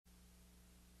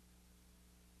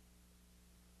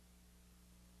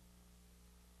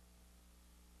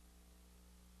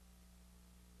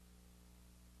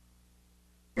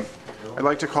I'd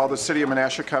like to call the City of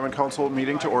Menasha Common Council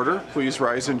meeting to order. Please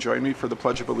rise and join me for the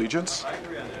Pledge of Allegiance. I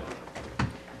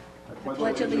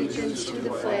pledge allegiance to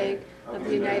the flag of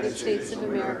the United States of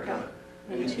America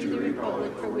and to the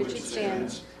republic for which it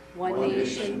stands, one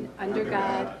nation, under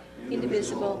God,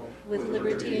 indivisible, with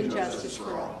liberty and justice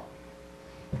for all.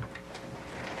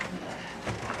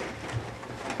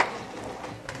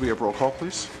 We have roll call,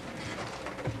 please.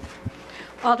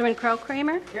 Alderman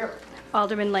Kraut-Kramer. Here.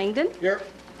 Alderman Langdon. Here.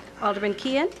 Alderman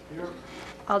Keehan. Here.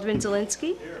 Alderman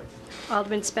Zielinski. Here.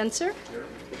 Alderman Spencer. Here.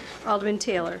 Alderman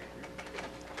Taylor.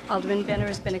 Alderman Benner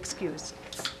has been excused.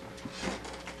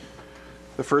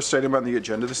 The first item on the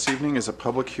agenda this evening is a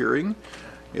public hearing.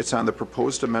 It's on the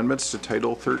proposed amendments to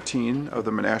Title 13 of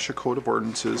the Menasha Code of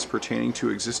Ordinances pertaining to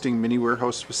existing mini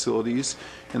warehouse facilities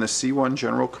in the C1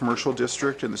 General Commercial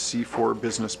District and the C4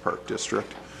 Business Park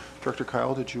District. Director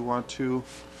Kyle, did you want to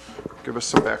give us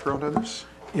some background on this?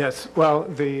 Yes, well,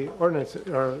 the ordinance,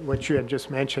 or what you had just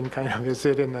mentioned, kind of is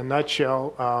it in a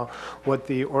nutshell. What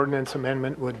the ordinance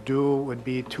amendment would do would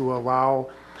be to allow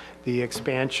the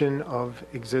expansion of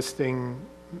existing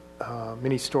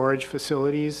mini storage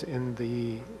facilities in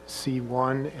the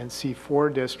C1 and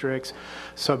C4 districts,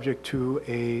 subject to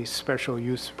a special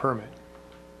use permit.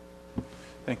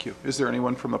 Thank you. Is there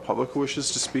anyone from the public who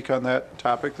wishes to speak on that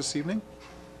topic this evening?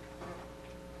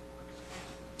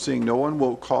 Seeing no one,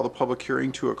 we'll call the public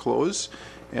hearing to a close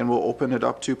and we'll open it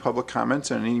up to public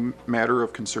comments on any matter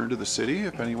of concern to the city.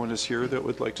 If anyone is here that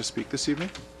would like to speak this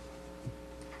evening.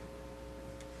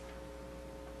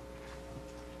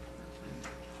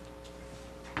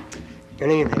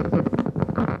 Good evening.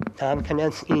 Tom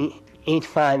Konetsky,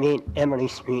 858 Emily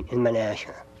Street in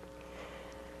Menasha.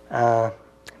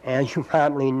 As you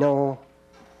probably know,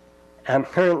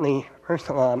 first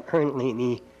of all, I'm currently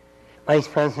the Vice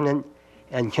President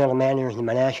and General Manager of the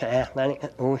Menasha Athletic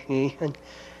Association,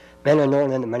 better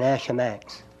known as the Menasha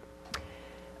Max.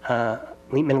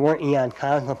 We've been working on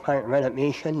Cosmo Park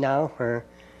renovation now for,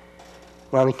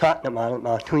 well, we talked about it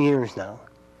about 2 years now.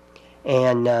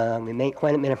 And we made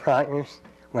quite a bit of progress.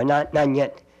 We're not done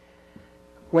yet.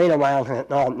 Wait a while till it's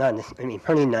all done. It's going to be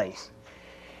pretty nice.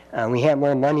 We have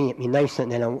more money. It'd be nicer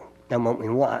than what we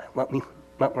want, what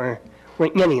we're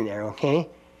getting there, okay?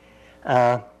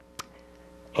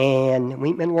 And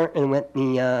we've been working with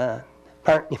the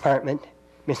park department,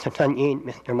 Mr. Tunye,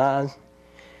 Mr. Maz.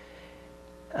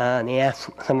 They asked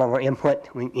some of our input.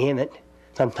 We gave it,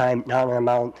 sometimes dollar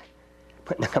amount,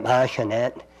 putting the kibosh on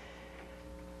that.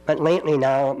 But lately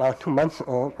now, about 2 months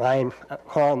ago, Ryan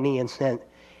called me and said,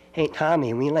 "Hey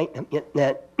Tommy, we'd like to get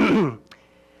that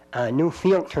new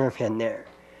field turf in there."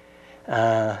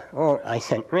 I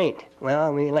said, "Great.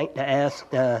 Well, we'd like to ask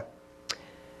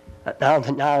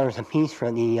 $1,000 a piece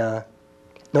for the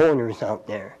donors out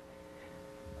there.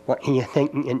 What do you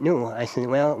think we can do?" I said,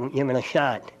 "Well, we'll give it a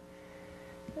shot.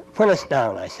 Put us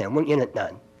down," I said, "we'll get it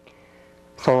done."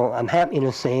 So I'm happy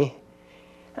to say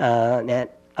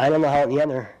that I don't know how the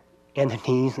other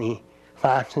entities, the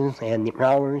Foxes and the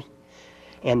Growers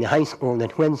and the high school, the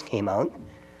Twins came out,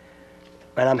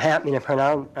 but I'm happy to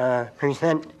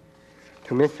present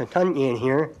to Mr. Tunye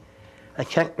here a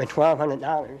check for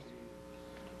 $1,200.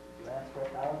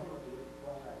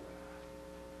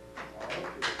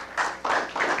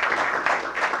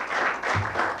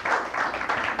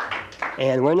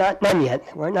 And we're not done yet.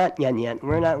 We're not done yet.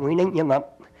 We didn't give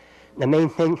up. The main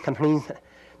thing to please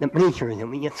the bleachers,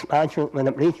 and we get sponsored with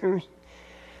the bleachers,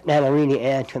 that'll really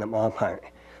add to the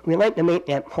ballpark. We like to make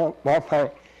that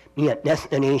ballpark be a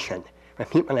destination for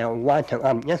people that want to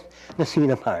come just to see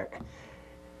the park.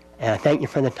 Thank you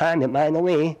for the time. And by the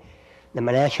way, the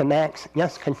Menasha Max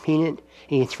just completed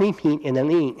a three-peat in the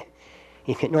league.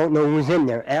 If you don't know who's in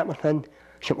there, Appleton,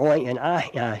 Sheboygan, and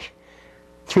Oshkosh,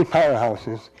 3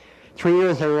 powerhouses. 3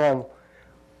 years in a row,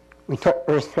 we took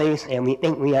first place, and we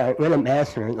think we are good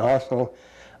ambassadors also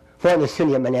for the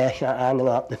city of Menasha on and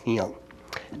off the field.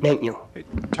 Thank you. Hey,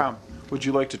 Tom, would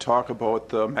you like to talk about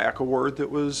the MAC award that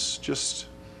was just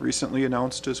recently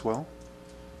announced as well?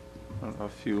 I don't know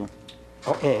if you...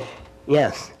 Okay,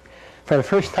 yes. For the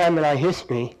first time in our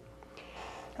history,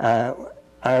 our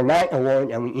MAC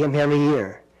award that we give every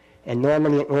year, and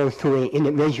normally it goes to an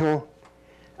individual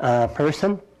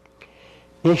person.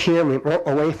 This year we broke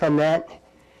away from that,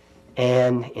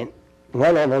 and it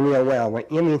went over real well.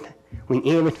 We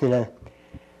gave it to the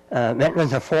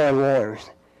veterans of foreign wars,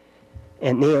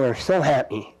 and they were so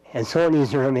happy and so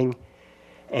deserving,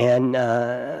 and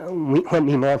we couldn't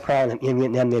be more proud of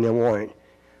giving them the award.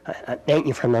 Thank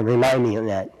you for reminding me of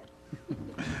that.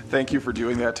 Thank you for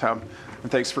doing that, Tom,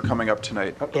 and thanks for coming up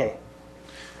tonight. Okay.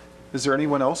 Is there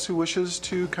anyone else who wishes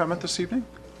to comment this evening?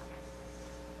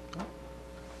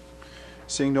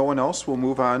 Seeing no one else, we'll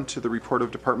move on to the report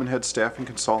of department head, staff, and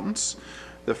consultants.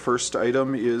 The first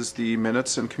item is the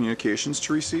minutes and communications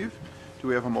to receive. Do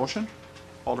we have a motion?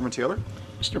 Alderman Taylor?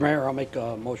 Mr. Mayor, I'll make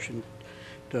a motion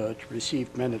to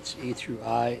receive minutes E through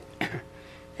I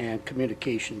and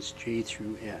communications J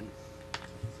through N.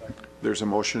 There's a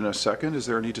motion and a second. Is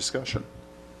there any discussion?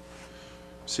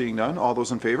 Seeing none, all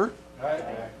those in favor?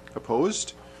 Aye.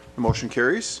 Opposed? The motion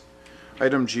carries.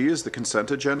 Item G is the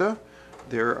consent agenda.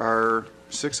 There are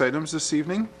 6 items this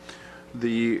evening.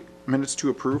 The minutes to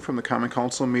approve from the Common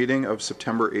Council meeting of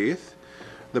September 8th.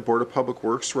 The Board of Public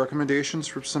Works recommendations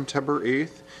for September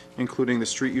 8th, including the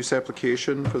street use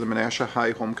application for the Menasha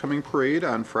High Homecoming Parade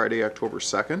on Friday, October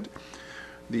 2nd.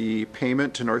 The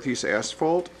payment to Northeast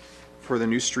Asphalt for the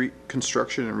new street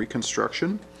construction and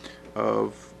reconstruction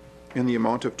in the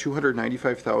amount of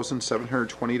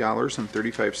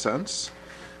 $295,720.35.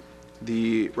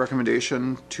 The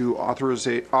recommendation to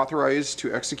authorize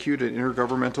to execute an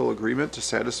intergovernmental agreement to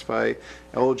satisfy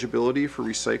eligibility for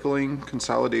recycling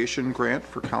consolidation grant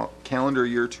for calendar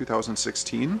year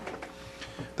 2016.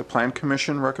 The Plan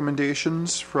Commission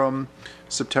recommendations from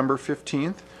September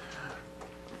 15th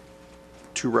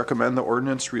to recommend the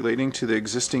ordinance relating to the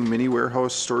existing mini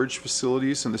warehouse storage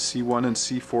facilities in the C1 and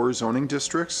C4 zoning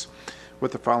districts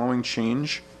with the following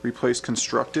change: replace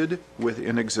constructed with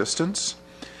in existence.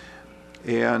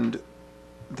 And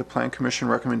the Plan Commission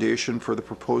recommendation for the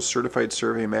proposed certified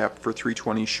survey map for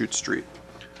 320 Chute Street.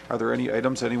 Are there any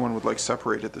items anyone would like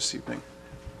separated this evening?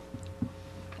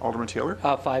 Alderman Taylor?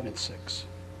 5 and 6.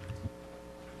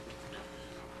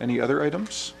 Any other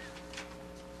items?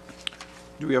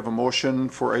 Do we have a motion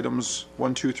for items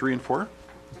 1, 2, 3, and 4?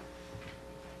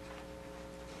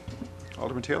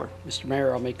 Alderman Taylor? Mr.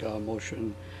 Mayor, I'll make a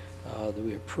motion that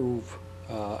we approve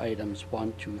items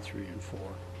 1, 2, 3, and 4.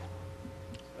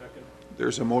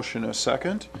 There's a motion and a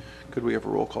second. Could we have a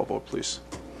roll call vote, please?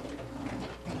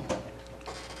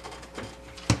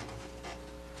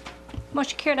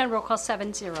 Motion carried on roll call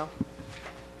 7-0.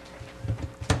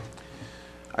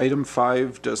 Item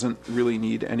 5 doesn't really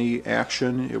need any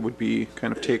action. It would be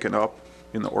kind of taken up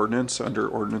in the ordinance under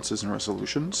ordinances and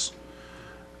resolutions.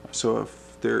 So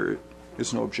if there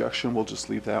is no objection, we'll just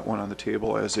leave that one on the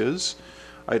table as is.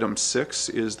 Item 6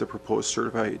 is the proposed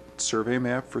certified survey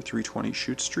map for 320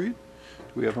 Chute Street.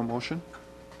 Do we have a motion?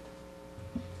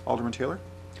 Alderman Taylor?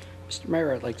 Mr.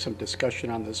 Mayor, I'd like some discussion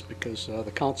on this because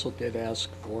the council did ask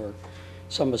for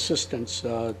some assistance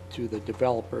to the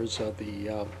developers of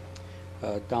the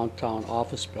downtown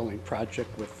office building project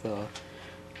with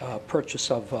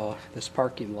purchase of this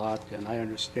parking lot. And I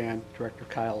understand Director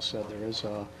Kyle said there is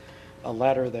a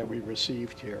letter that we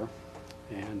received here,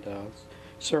 and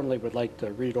certainly would like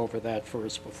to read over that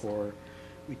first before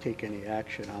we take any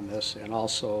action on this. And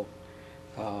also,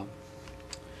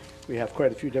 we have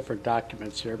quite a few different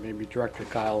documents here. Maybe Director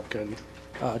Kyle can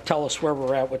tell us where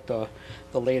we're at with the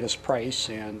latest price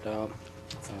and a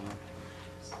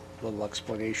little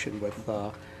explanation with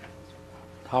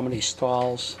how many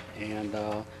stalls, and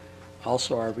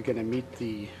also are we going to meet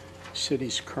the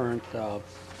city's current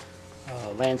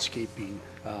landscaping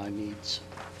needs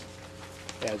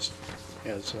as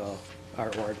our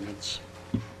ordinance.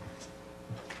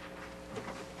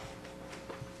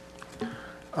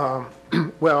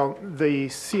 Well, the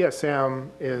CSM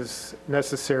is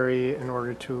necessary in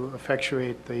order to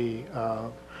effectuate the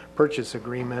purchase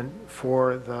agreement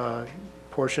for the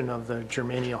portion of the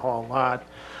Germania Hall lot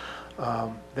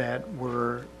that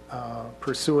we're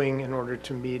pursuing in order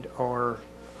to meet our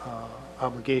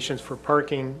obligations for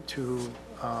parking to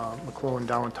McClellan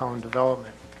Downtown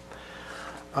Development.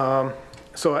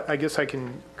 So I guess I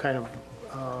can kind of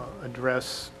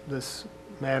address this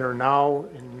matter now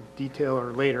in detail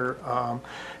or later,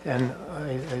 and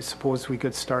I suppose we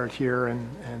could start here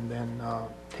and then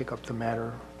take up the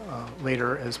matter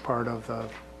later as part of the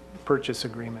purchase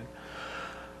agreement.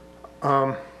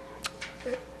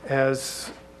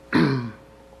 As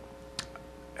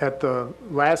at the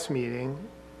last meeting,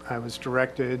 I was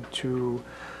directed to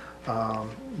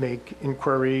make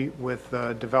inquiry with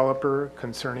the developer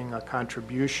concerning a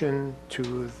contribution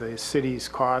to the city's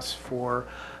costs for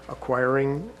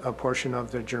acquiring a portion of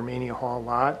the Germania Hall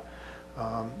lot.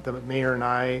 The mayor and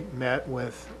I met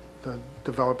with the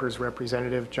developer's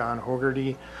representative, John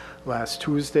Hogarty, last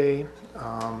Tuesday.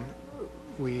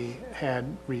 We had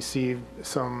received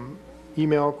some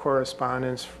email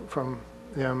correspondence from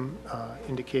them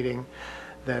indicating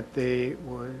that they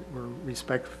were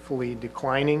respectfully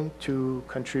declining to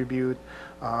contribute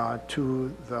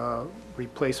to the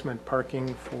replacement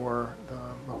parking for the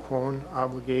McClellan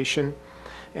obligation.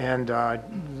 And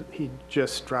he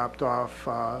just dropped off,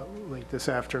 like this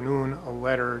afternoon, a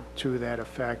letter to that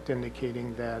effect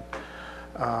indicating that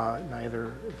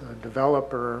neither the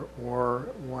developer or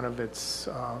one of its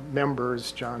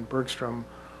members, John Bergstrom,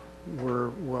 were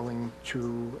willing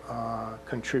to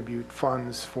contribute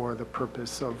funds for the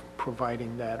purpose of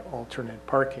providing that alternate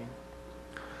parking.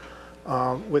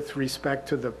 With respect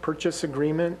to the purchase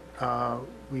agreement,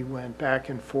 we went back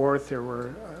and forth. There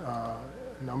were a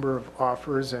number of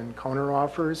offers and counter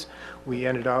offers. We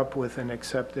ended up with an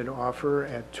accepted offer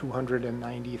at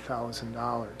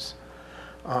 $290,000.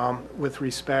 With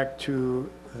respect to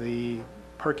the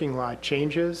parking lot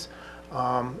changes,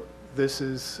 this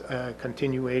is a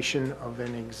continuation of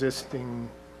an existing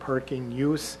parking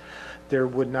use. There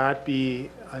would not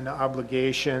be an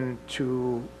obligation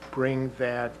to bring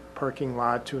that parking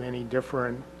lot to any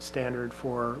different standard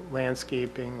for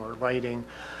landscaping or lighting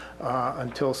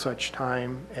until such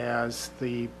time as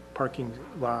the parking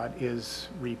lot is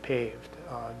repaved.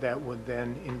 That would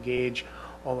then engage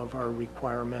all of our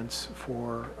requirements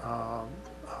for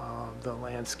the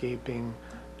landscaping,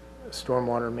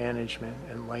 stormwater management,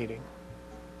 and lighting.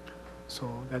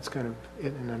 So that's kind of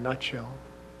it in a nutshell.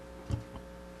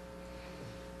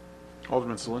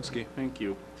 Alderman Zelinski. Thank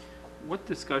you. What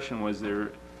discussion was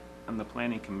there on the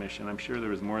Planning Commission? I'm sure there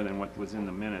was more than what was in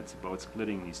the minutes about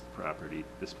splitting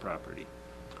this property.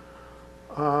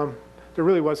 There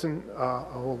really wasn't a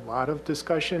whole lot of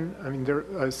discussion. I mean,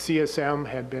 a CSM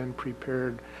had been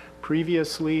prepared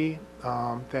previously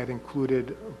that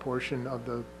included a portion of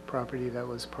the property that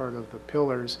was part of the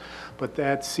pillars, but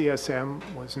that CSM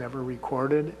was never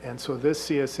recorded, and so this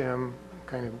CSM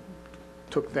kind of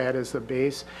took that as the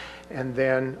base and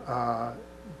then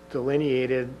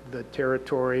delineated the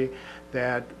territory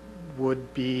that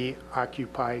would be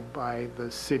occupied by the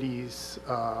city's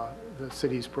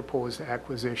proposed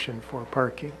acquisition for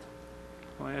parking.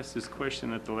 Well, I asked this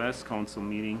question at the last council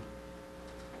meeting.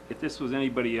 If this was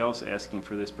anybody else asking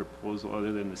for this proposal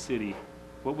other than the city,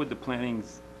 what would the Planning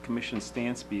Commission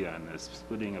stance be on this,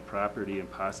 splitting a property and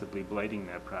possibly blighting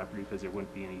that property because there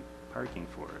wouldn't be any parking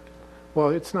for it? Well,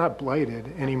 it's not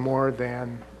blighted any more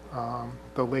than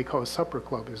the Lake House Supper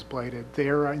Club is blighted.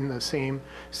 They're in the same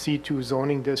C2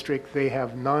 zoning district. They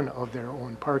have none of their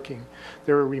own parking.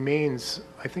 There remains,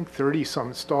 I think,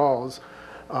 30-some stalls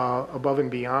above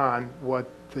and beyond what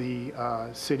the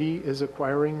city is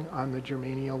acquiring on the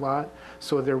Germania lot.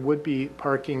 So there would be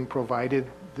parking provided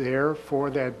there for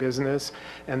that business,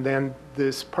 and then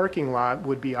this parking lot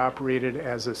would be operated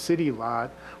as a city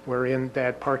lot wherein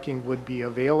that parking would be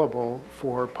available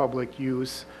for public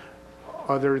use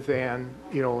other than,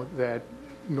 you know, that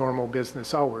normal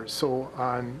business hours. So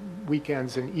on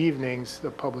weekends and evenings,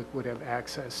 the public would have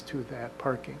access to that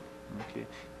parking. Okay.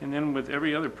 And then with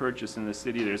every other purchase in the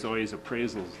city, there's always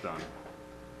appraisals done.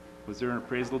 Was there an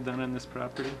appraisal done on this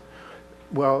property?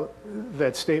 Well,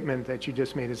 that statement that you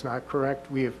just made is not correct.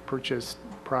 We have purchased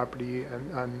property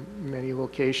on many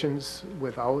locations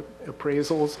without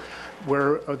appraisals.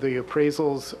 Where the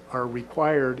appraisals are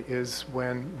required is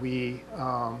when we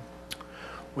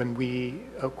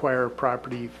acquire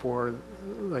property for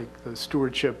like the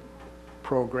stewardship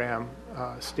program,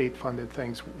 state-funded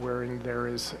things, wherein there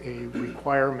is a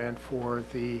requirement for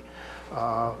the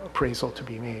appraisal to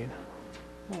be made.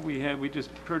 Well, we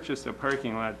just purchased a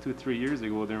parking lot 2-3 years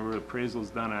ago. There were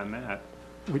appraisals done on that.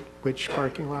 Which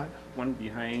parking lot? One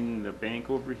behind the bank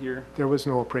over here. There was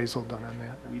no appraisal done on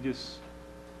that. We just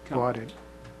Bought it.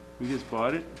 We just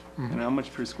bought it? Mm-hmm. And how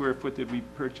much per square foot did we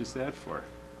purchase that for?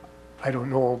 I don't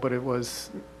know, but it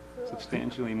was,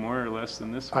 Substantially more or less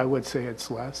than this one? I would say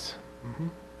it's less. Mm-hmm.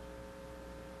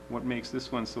 What makes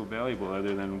this one so valuable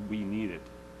other than we need it?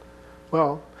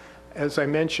 Well, as I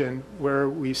mentioned, where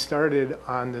we started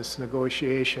on this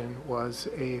negotiation was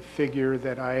a figure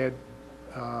that I had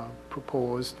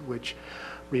proposed, which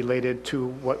related to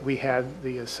what we had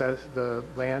the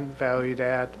land valued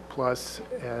at, plus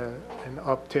an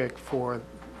uptick for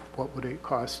what would it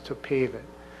cost to pave it.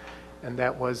 And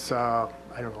that was, I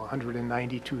don't know,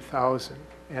 192,000.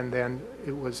 And then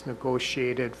it was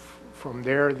negotiated from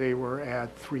there. They were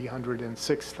at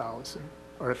 306,000,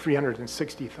 or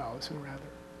 360,000 rather.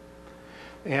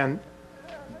 And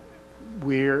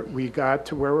we got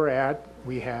to where we're at.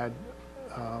 We had,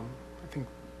 I think,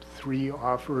 3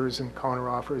 offers and counter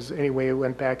offers. Anyway, it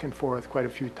went back and forth quite a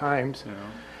few times. Yeah.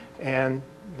 And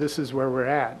this is where we're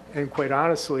at. And quite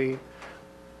honestly,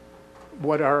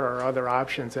 what are our other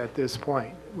options at this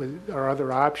point? Our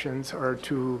other options are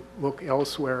to look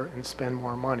elsewhere and spend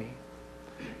more money.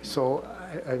 So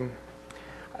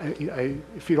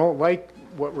if you don't like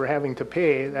what we're having to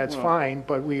pay, that's Well- fine,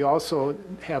 but we also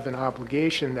have an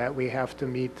obligation that we have to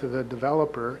meet to the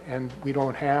developer, and we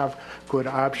don't have good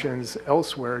options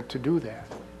elsewhere to do that.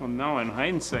 Well, now in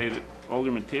hindsight,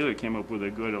 Alderman Taylor came up with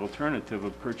a good alternative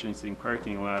of purchasing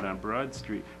parking lot on Broad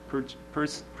Street,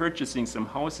 purchasing some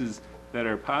houses that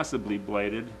are possibly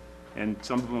blighted, and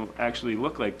some of them actually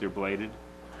look like they're blighted,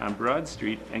 on Broad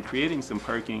Street, and creating some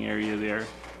parking area there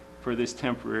for this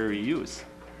temporary use.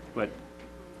 But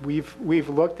We've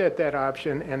looked at that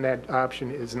option, and that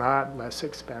option is not less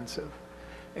expensive.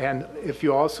 And if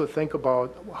you also think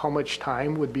about how much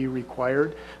time would be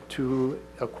required to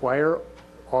acquire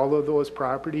all of those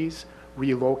properties,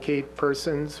 relocate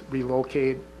persons,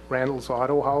 relocate Randall's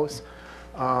Auto House,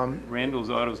 Randall's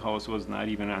Auto's house was not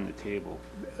even on the table.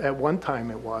 at one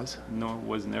time it was. No, it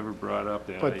was never brought up.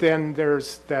 But then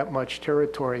there's that much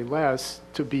territory less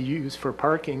to be used for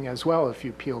parking as well, if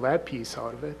you peel that piece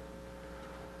out of it.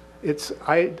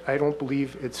 I don't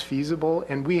believe it's feasible,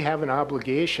 and we have an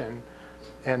obligation,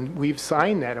 and we've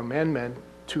signed that amendment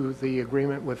to the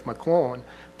agreement with McClone.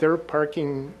 They're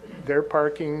parking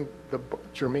the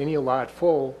Germania lot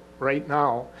full right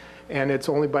now, and it's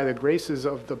only by the graces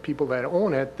of the people that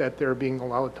own it that they're being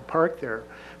allowed to park there.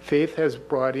 Faith has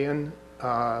brought in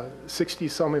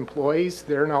 60-some employees.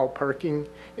 They're now parking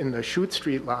in the Chute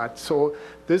Street lot. So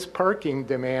this parking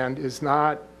demand is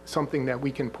not something that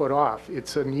we can put off.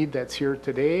 It's a need that's here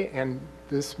today, and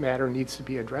this matter needs to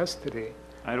be addressed today.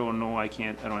 I don't know, I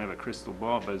don't have a crystal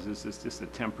ball, but is this just a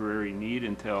temporary need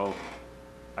until,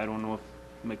 I don't know if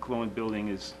McClone Building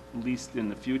is leased in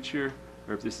the future,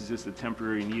 or if this is just a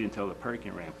temporary need until the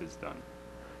parking ramp is done?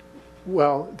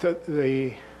 Well,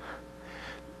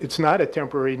 it's not a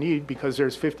temporary need because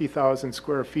there's 50,000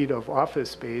 square feet of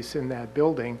office space in that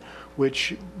building,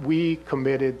 which we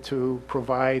committed to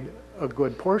provide a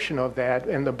good portion of that,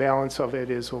 and the balance of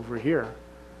it is over here.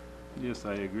 Yes,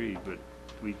 I agree, but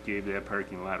we gave that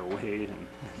parking lot away, and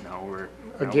now we're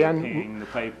Again, paying the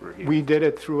piper here. We did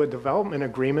it through a development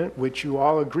agreement, which you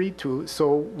all agreed to,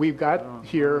 so we got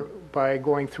here by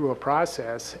going through a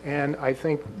process, and I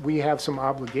think we have some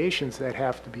obligations that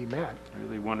have to be met. I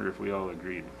really wonder if we all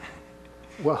agreed.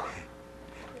 Well,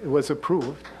 it was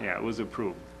approved. Yeah, it was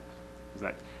approved.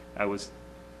 'Cause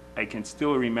I can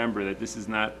still remember that this is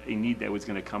not a need that was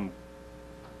gonna come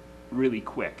really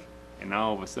quick. And now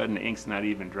all of a sudden, the ink's not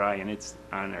even dry and it's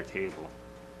on our table.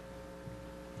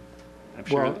 I'm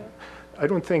sure, Well, I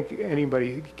don't think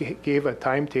anybody gave a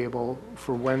timetable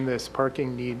for when this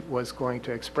parking need was going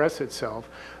to express itself.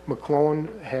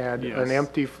 McClone had Yes. an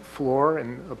empty floor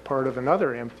and a part of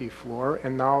another empty floor,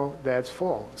 and now that's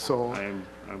full, so. I'm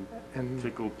And-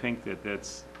 tickled pink that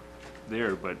that's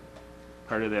there, but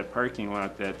part of that parking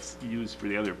lot that's used for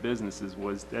the other businesses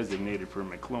was designated for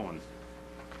McClone,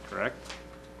 correct?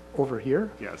 Over here?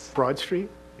 Yes, Broad Street?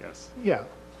 yes. Yeah,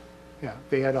 yeah.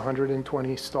 They had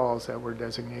 120 stalls that were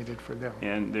designated for them.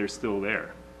 And they're still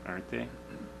there, aren't they?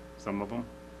 Some of them?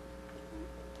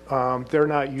 They're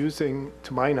not using,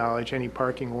 to my knowledge, any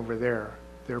parking over there.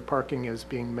 Their parking is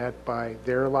being met by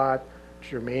their lot,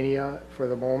 Germania for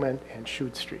the moment, and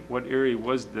Chute Street. What area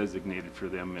was designated for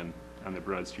them on the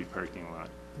Broad Street parking lot?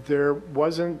 There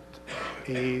wasn't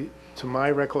to my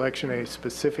recollection, a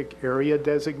specific area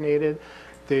designated.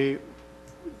 The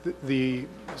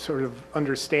sort of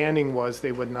understanding was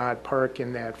they would not park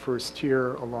in that first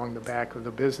tier along the back of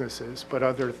the businesses, but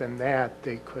other than that,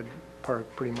 they could park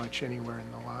pretty much anywhere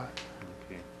in the lot.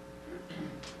 Okay.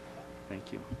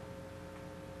 Thank you.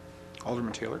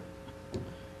 Alderman Taylor?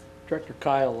 Director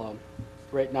Kyle,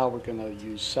 right now, we're going to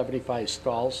use 75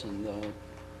 stalls in the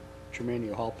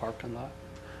Germania Hall parking lot.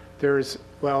 There's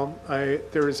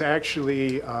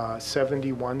actually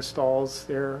 71 stalls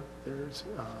there. There's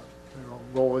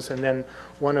rows, and then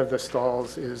one of the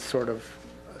stalls is sort of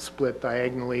split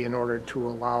diagonally in order to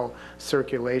allow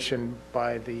circulation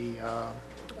by the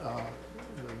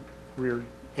rear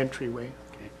entryway.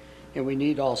 Okay. And we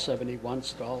need all 71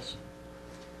 stalls?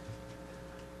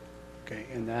 Okay,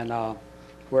 and then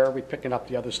where are we picking up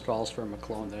the other stalls for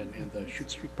McClone then? In the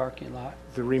Chute Street parking lot?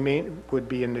 The remain would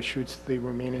be in the Chutes, the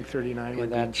remaining 39 would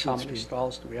And be in then Chute how many Street.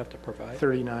 stalls do we have to provide?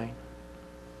 39.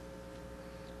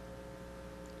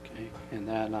 Okay, and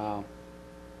then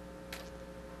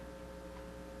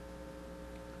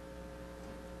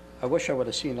I wish I would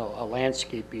have seen a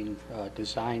landscaping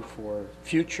design for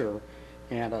future,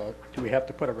 and do we have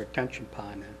to put a retention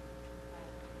pond in?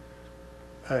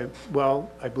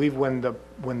 Well, I believe when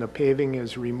the paving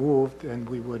is removed, then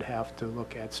we would have to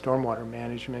look at stormwater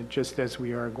management, just as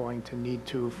we are going to need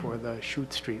to for the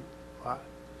Chute Street lot.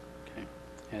 Okay,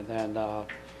 and then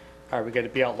Are we going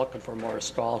to be out looking for more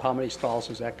stalls? How many stalls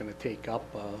is that going to take up?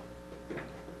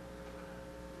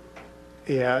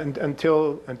 Yeah, and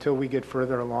until we get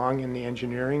further along in the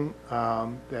engineering,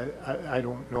 that I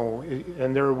don't know.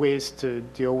 And there are ways to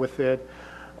deal with it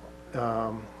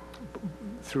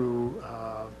through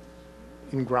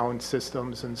in-ground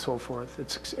systems and so forth.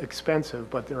 It's expensive,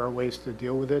 but there are ways to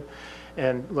deal with it.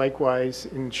 And likewise,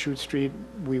 in Chute Street,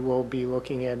 we will be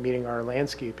looking at meeting our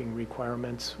landscaping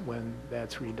requirements when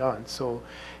that's redone. So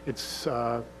it's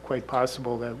quite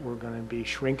possible that we're going to be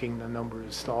shrinking the number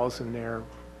of stalls in there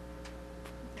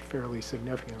fairly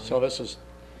significantly. So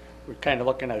we're kind of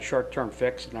looking at a short-term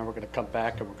fix, and then we're going to come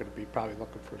back and we're going to be probably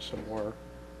looking for some more,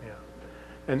 Yeah.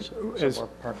 And some as more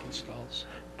parking stalls.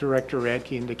 Director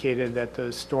Radke indicated, that the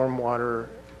stormwater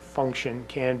function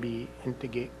can be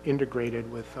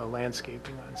integrated with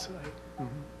landscaping on site.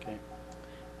 Okay.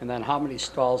 And then how many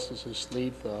stalls does this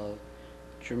leave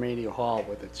Germania Hall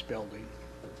with its building?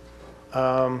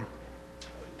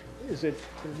 Is it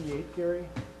 38, Gary?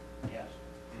 Yes.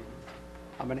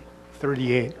 How many?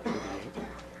 38.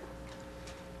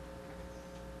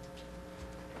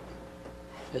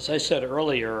 As I said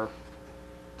earlier,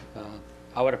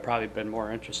 I would have probably been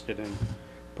more interested in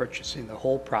purchasing the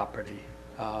whole property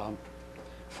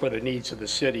for the needs of the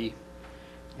city.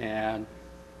 And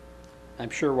I'm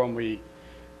sure when we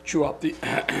chew up the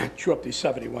chew up these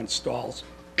 71 stalls,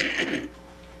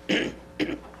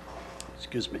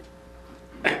 excuse me.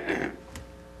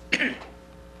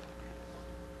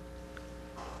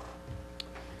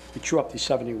 We chew up these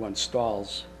 71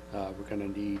 stalls, we're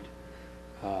going to need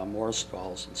more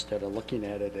stalls instead of looking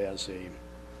at it as a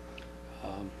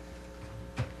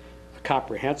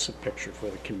comprehensive picture for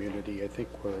the community. I think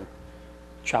we're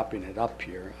chopping it up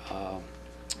here.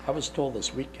 I was told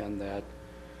this weekend that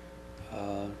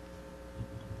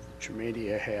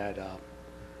Germania had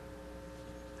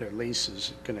their lease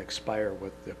is going to expire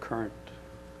with the current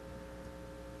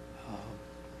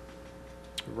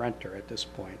renter at this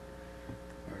point,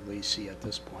 or leasee at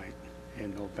this point,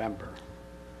 in November.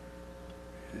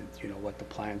 And do you know what the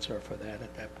plans are for that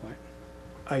at that point?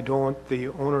 I don't. The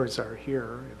owners are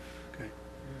here. Okay. If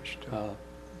you wish to.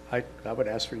 I would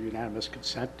ask for unanimous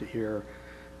consent to hear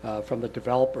from the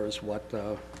developers what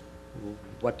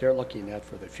they're looking at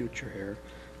for the future here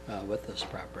with this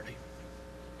property.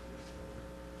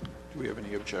 Do we have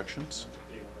any objections?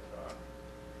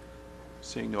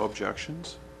 Seeing no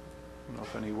objections, I don't know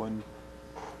if anyone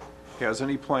has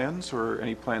any plans or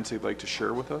any plans they'd like to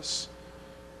share with us.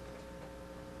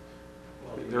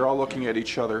 They're all looking at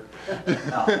each other.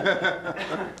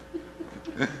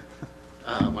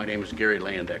 My name is Gary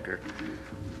Landecker.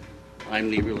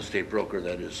 I'm the real estate broker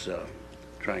that is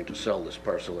trying to sell this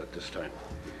parcel at this time.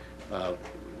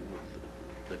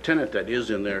 The tenant that is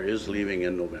in there is leaving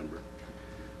in November.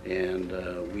 And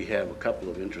we have a couple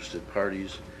of interested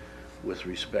parties with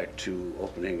respect to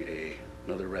opening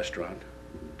another restaurant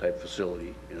type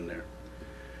facility in there.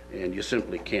 And you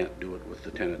simply can't do it with the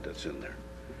tenant that's in there.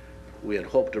 We had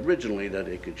hoped originally that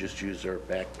they could just use their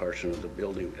back portion of the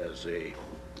building as a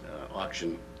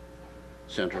auction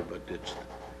center, but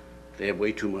they have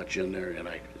way too much in there, and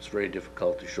it's very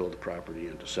difficult to show the property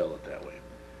and to sell it that way.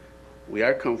 We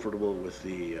are comfortable with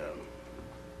the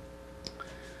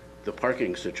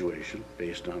parking situation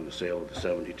based on the sale of the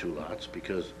 72 lots,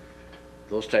 because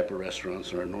those type of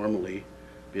restaurants are normally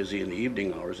busy in the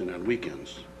evening hours and on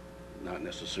weekends, not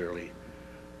necessarily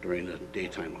during the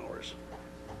daytime hours.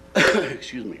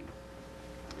 Excuse me.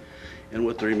 And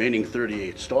with the remaining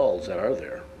 38 stalls that are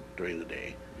there during the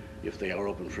day, if they are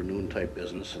open for noon type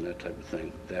business and that type of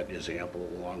thing, that is ample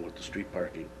along with the street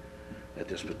parking at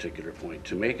this particular point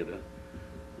to make it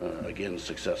a, again,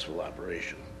 successful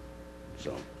operation.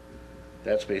 So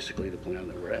that's basically the plan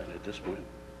that we're at this point.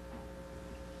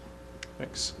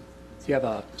 Thanks. Do you have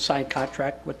a signed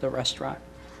contract with the restaurant?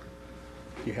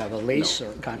 Do you have a lease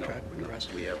or contract with the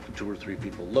restaurant? We have 2 or 3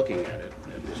 people looking at it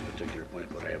at this particular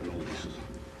point, but I have no leases.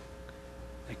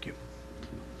 Thank you.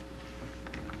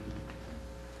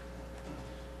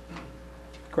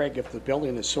 Craig, if the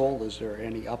building is sold, is there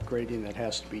any upgrading that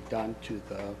has to be done to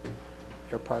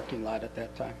their parking lot at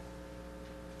that time?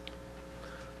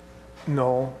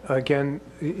 No. Again,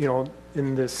 you know,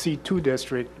 in the C2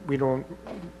 district, we don't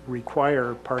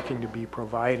require parking to be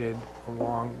provided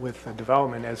along with the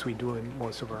development as we do in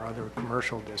most of our other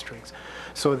commercial districts.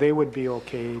 So they would be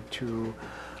okay to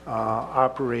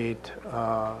operate,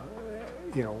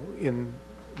 you know,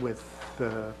 with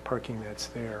the parking that's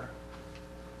there.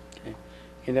 Okay.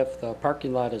 And if the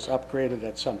parking lot is upgraded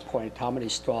at some point, how many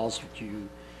stalls would you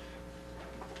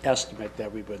estimate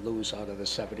that we would lose out of the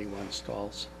 71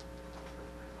 stalls?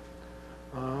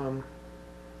 Well,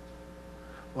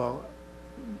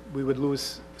 we would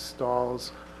lose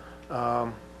stalls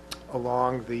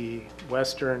along the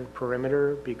western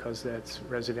perimeter because that's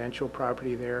residential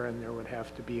property there, and there would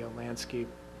have to be a landscape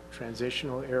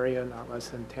transitional area not less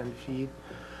than 10 feet.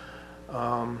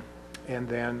 And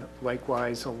then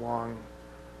likewise along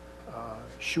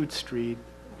Chute Street,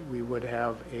 we would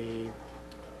have a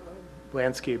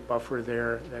landscape buffer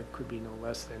there that could be no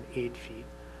less than 8 feet.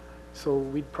 So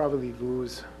we'd probably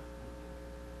lose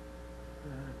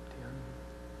 10,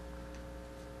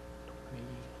 20,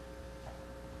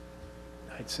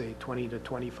 I'd say 20 to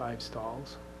 25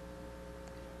 stalls,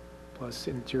 plus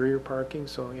interior parking.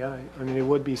 So yeah, I mean, it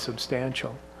would be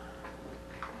substantial.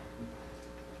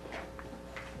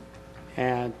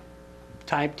 And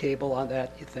timetable on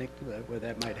that, you think, where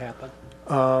that might happen?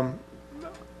 I'm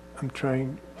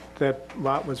trying, that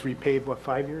lot was repaved, what,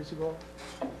 5 years ago?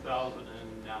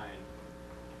 2009.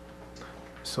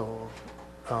 So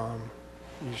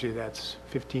usually that's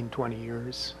 15, 20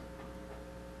 years.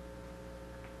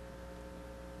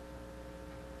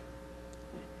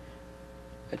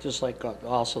 I'd just like to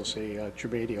also say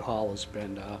Germania Hall has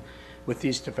been, with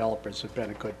these developers, have been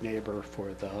a good neighbor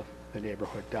for the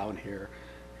neighborhood down here.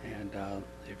 And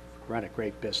they've run a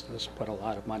great business, put a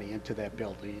lot of money into that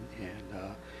building, and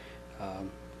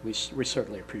we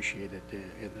certainly appreciate it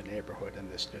in the neighborhood in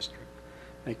this district.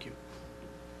 Thank you.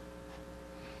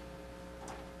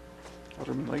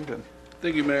 Alderman Langdon.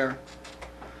 Thank you, Mayor.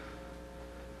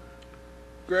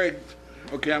 Greg,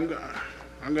 okay, I'm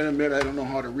gonna admit I don't know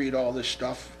how to read all this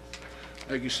stuff.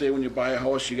 Like you say, when you buy a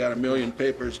house, you got a million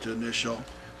papers to initial.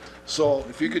 So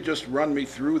if you could just run me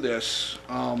through this.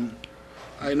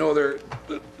 I know did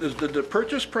the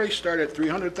purchase price start at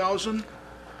 300,000?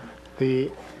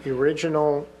 The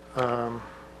original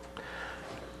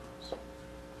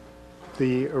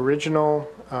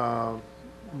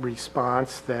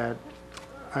response that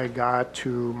I got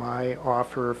to my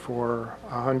offer for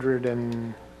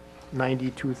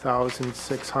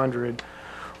 192,600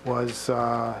 was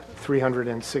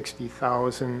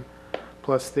 360,000.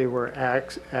 Plus they were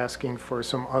asking for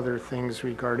some other things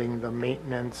regarding the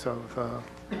maintenance of the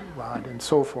lot and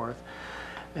so forth.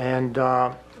 And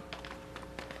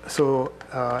so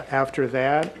after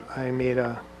that, I made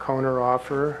a counter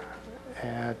offer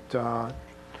at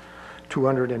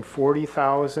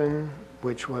 240,000,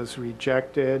 which was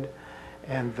rejected,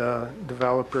 and the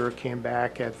developer came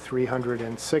back at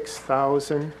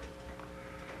 306,000.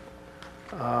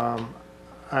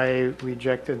 I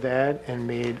rejected that and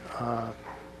made a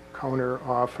counter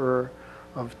offer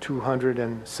of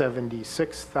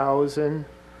 276,000,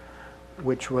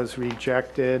 which was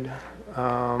rejected.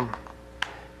 And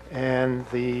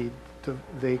they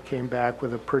came back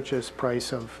with a purchase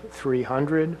price of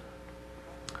 300,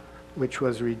 which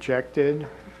was rejected.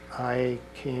 I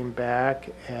came back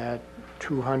at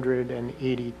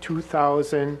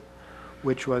 282,000,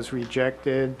 which was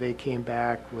rejected. They came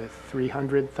back with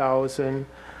 300,000.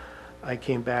 I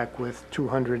came back with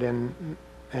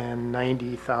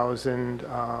 290,000,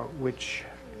 which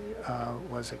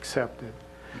was accepted.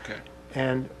 Okay.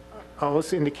 And I'll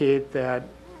also indicate that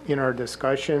in our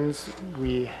discussions,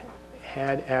 we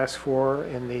had asked for,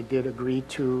 and they did agree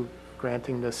to,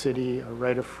 granting the city a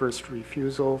right of first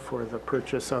refusal for the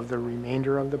purchase of the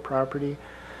remainder of the property,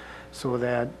 so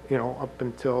that, you know, up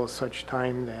until such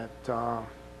time that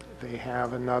they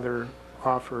have another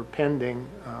offer pending,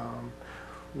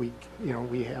 we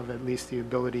have at least the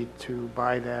ability to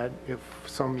buy that if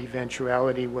some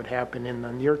eventuality would happen in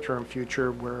the near-term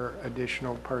future where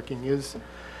additional parking is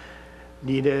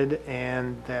needed,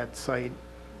 and that site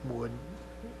would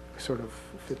sort of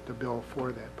fit the bill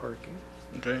for that parking.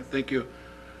 Okay, thank you.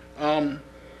 How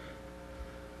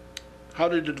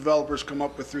did the developers come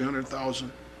up with 300,000?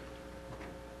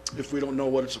 If we don't know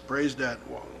what it's appraised at,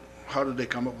 well, how did they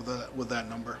come up with that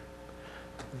number?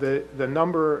 The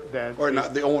number that... Or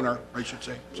not, the owner, I should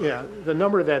say. Sorry. Yeah, the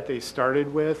number that they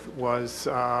started with was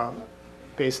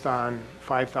based on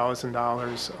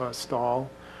 $5,000 a stall,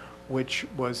 which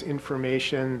was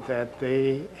information that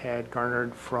they had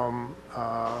garnered from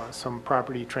some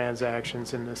property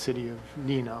transactions in the city of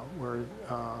Neenah, where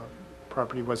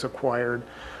property was acquired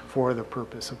for the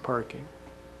purpose of parking.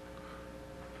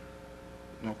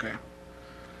 Okay.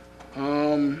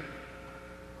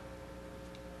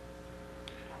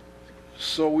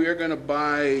 So we are going to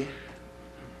buy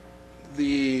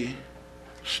the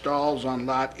stalls on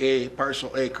Lot A,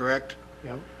 Parcel A, correct?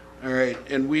 Yep. All right,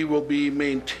 and we will be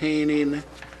maintaining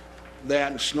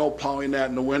that and snow plowing that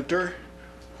in the winter.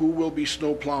 Who will be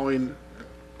snow plowing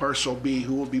Parcel B?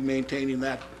 Who will be maintaining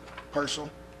that parcel?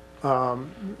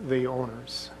 The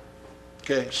owners.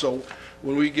 Okay, so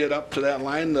when we get up to that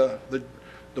line, the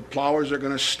plowers are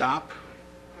gonna stop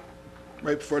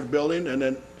right before the building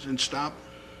and stop?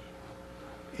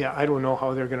 Yeah, I don't know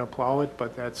how they're gonna plow it,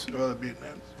 but that's, Well, that'd be an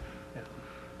yeah.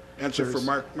 answer for There's-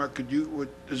 Mark. Mark,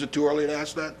 is it too early to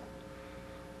ask that?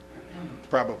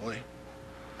 Probably.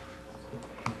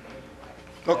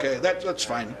 Okay, that's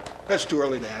fine. That's too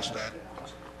early to ask that.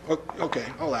 Okay,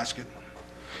 I'll ask it.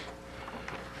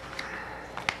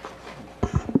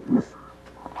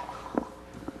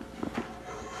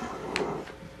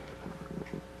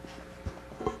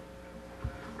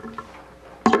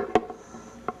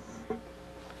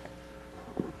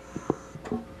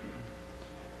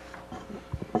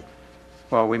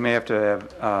 Well, we may have to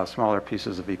have smaller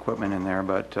pieces of equipment in there,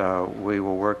 but we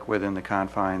will work within the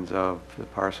confines of the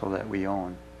parcel that we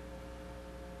own.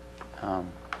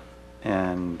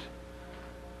 And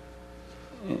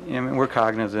I mean, we're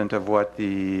cognizant of what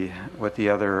the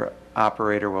other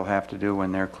operator will have to do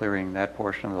when they're clearing that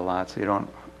portion of the lot. So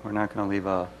we're not going to leave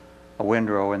a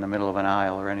windrow in the middle of an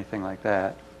aisle or anything like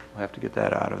that. We'll have to get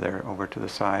that out of there over to the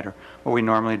side. Or what we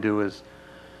normally do is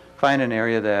find an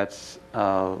area that's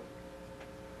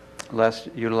less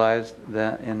utilized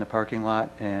in the parking lot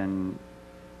and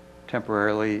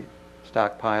temporarily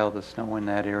stockpile the snow in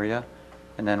that area,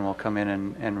 and then we'll come in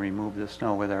and remove the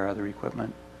snow with our other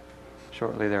equipment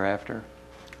shortly thereafter.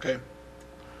 Okay.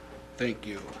 Thank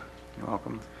you. You're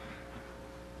welcome.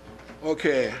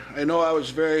 Okay, I know I was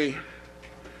very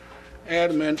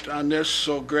adamant on this,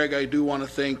 so Greg, I do want to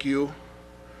thank you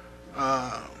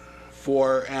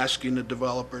for asking the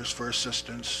developers for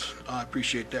assistance. I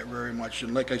appreciate that very much.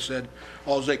 And like I said,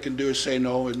 all they can do is say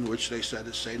no, and which they said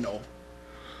is say no.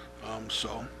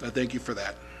 So I thank you for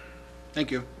that. Thank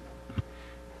you.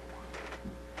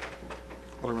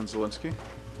 Alderman Zelinski.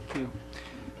 Thank you.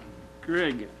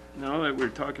 Greg, now that we're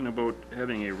talking about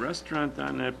having a restaurant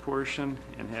on that portion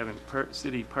and having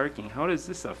city parking, how does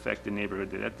this affect the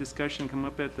neighborhood? Did that discussion come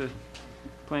up at the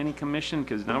planning commission?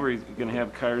 Because now we're going to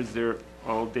have cars there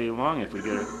all day long if we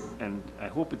get it, and I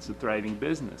hope it's a thriving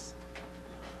business.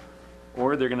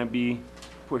 Or they're going to be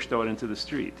pushed out into the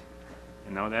street.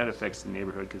 And now that affects the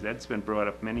neighborhood, because that's been brought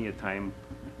up many a time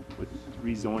with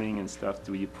rezoning and stuff.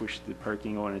 Do you push the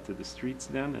parking out into the streets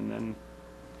then? And then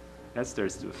that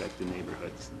starts to affect the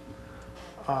neighborhoods.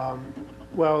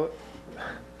 well,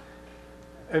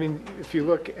 I mean, if you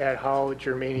look at how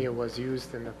Germania was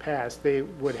used in the past, they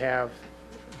would have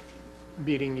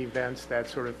meeting events, that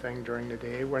sort of thing during the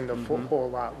day when the whole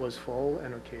lot was full,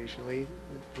 and occasionally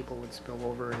people would spill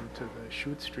over into the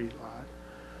Chute Street lot.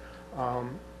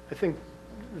 I think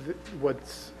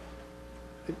what's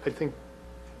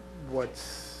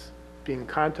being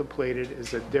contemplated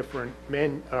is a different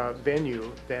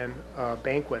venue than a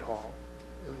banquet hall.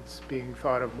 It's being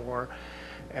thought of more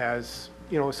as,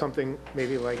 you know, something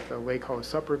maybe like the Lake House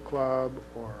Supper Club,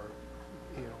 or,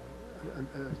 you know,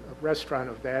 a restaurant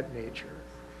of that nature.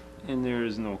 And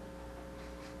there's nothing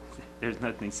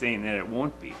saying that it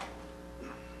won't be.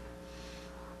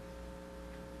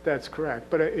 That's correct.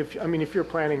 But if you're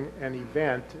planning an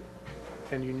event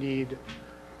and you need,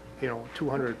 you know,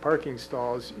 200 parking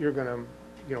stalls, you're going to,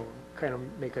 you know, kind of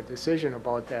make a decision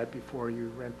about that before you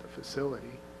rent the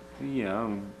facility.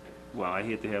 Yeah, well, I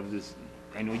hate to have this,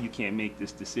 I know you can't make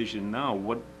this decision now.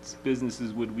 What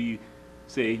businesses would we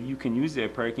say you can use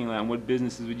that parking lot, and what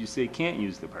businesses would you say can't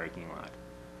use the parking lot?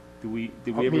 Did we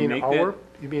ever make that?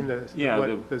 You mean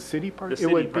Yeah, the city park? the It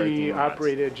city would parking be lots.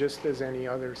 operated just as any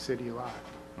other city lot.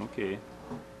 Okay.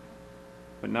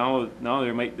 But now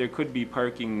there could be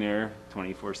parking there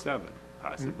 24/7,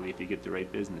 possibly, if you get the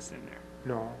right business in there.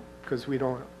 No, because we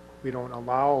don't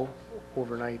allow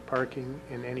overnight parking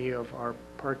in any of our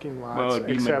parking lots. Well, it'd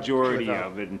be except majority with a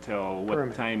of it until, what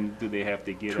permit. time do they have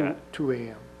to get 2 at?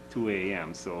 a.m. 2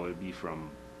 a.m., so it'd be from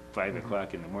 5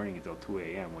 o'clock in the morning until 2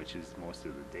 a.m., which is most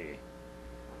of the day.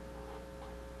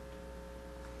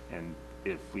 And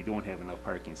if we don't have enough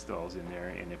parking stalls in there,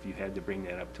 and if you had to bring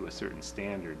that up to a certain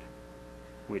standard,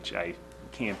 which I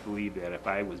can't believe that if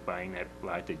I was buying that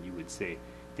lot that you would say,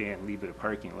 Dan, leave it a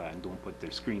parking lot and don't put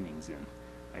their screenings in.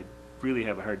 I really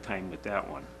have a hard time with that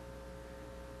one.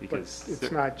 But Because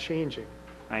it's not changing.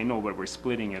 I know, but we're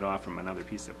splitting it off from another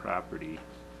piece of property.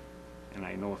 And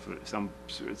I know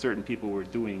if certain people were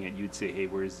doing it, you'd say, hey,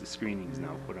 where's the screenings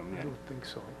now? Put them I in. don't think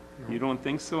so. No. You don't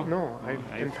think so? No,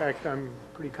 Oh, in fact, I'm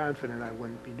pretty confident I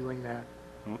wouldn't be doing that.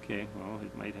 Okay, well,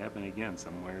 it might happen again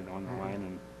somewhere down the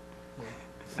line,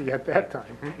 See, at that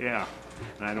time. and, yeah.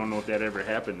 And I don't know if that ever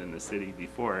happened in the city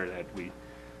before, that we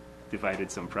divided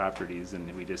some properties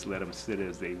and we just let them sit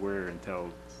as they were until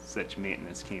such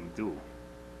maintenance came due.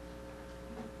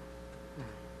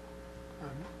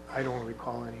 I don't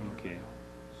recall any. Okay.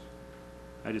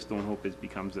 I just don't hope it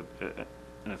becomes an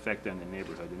effect on the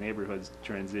neighborhood. The neighborhood's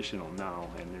transitional now,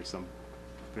 and there's some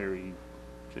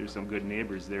good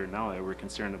neighbors there now that were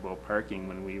concerned about parking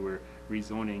when we were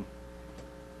rezoning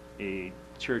a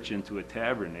church into a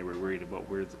tavern. They were worried about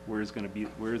where's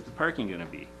the parking gonna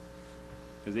be?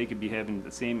 Because they could be having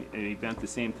an event the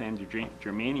same time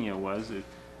Germania was,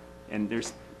 and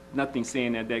there's nothing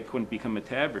saying that couldn't become a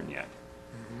tavern yet.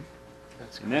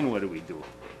 And then what do we do?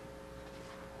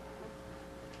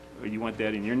 Or you want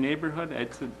that in your neighborhood?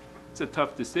 It's a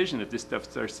tough decision if this stuff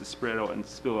starts to spread out and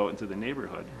spill out into the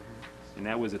neighborhood. And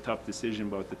that was a tough decision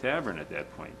about the tavern at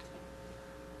that point.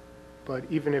 But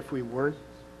even if we weren't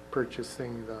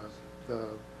purchasing the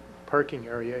parking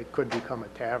area, it could become a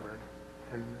tavern.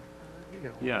 And, you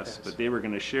know, Yes, but they were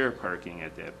going to share parking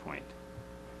at that point.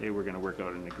 They were going to work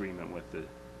out an agreement with the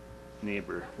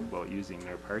neighbor about using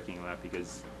their parking lot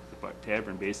because the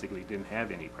tavern basically didn't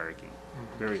have any parking,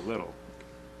 very little.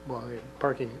 well,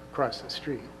 parking across the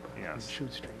street, on Yes.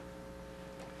 Shoot Street.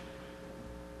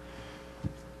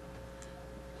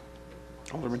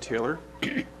 Alderman Taylor?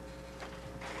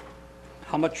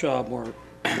 How much more,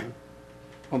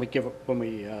 when we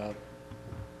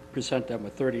present them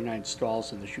with 39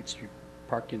 stalls in the Chute Street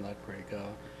parking lot, Greg,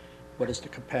 what is the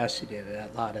capacity of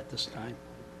that lot at this time?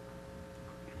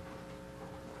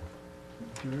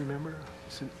 Do you remember?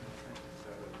 Is it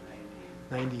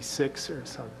 96 or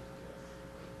something?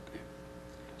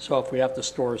 So if we have to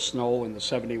store snow in the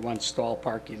 71 stall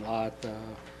parking lot,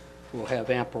 we'll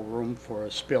have ample room for a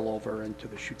spillover into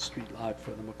the Chute Street lot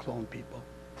for the McClone people.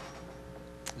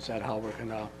 Is that how we're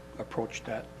gonna approach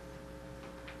that?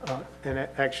 And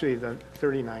actually, the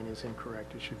 39 is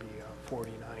incorrect. It should be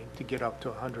 49 to get up to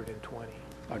 120.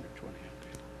 120,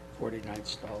 49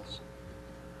 stalls.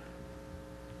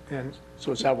 And,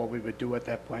 So is that what we would do at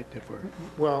that point if we're,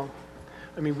 well,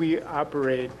 I mean, we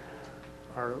operate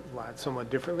our lot somewhat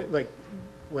differently. Like,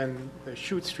 when the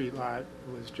Chute Street lot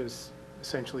was just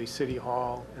essentially City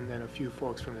Hall and then a few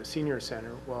folks from the senior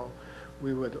center, well,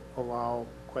 we would allow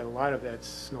quite a lot of that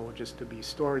snow just to be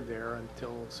stored there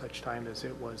until such time as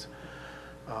it was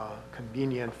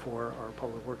convenient for our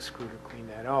public works crew to clean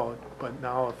that out. But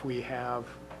now if we have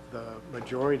the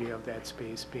majority of that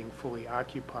space being fully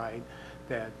occupied,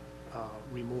 that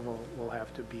removal will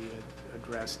have to be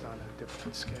addressed on a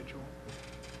different schedule.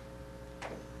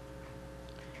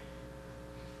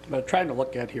 what I'm trying to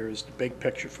look at here is the big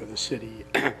picture for the city.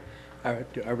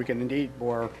 Are we gonna need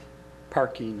more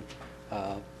parking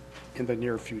in the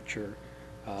near future?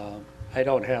 I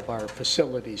don't have our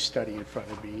facility study in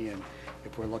front of me, and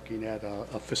if we're looking at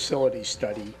a facility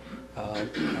study,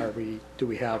 do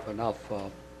we have enough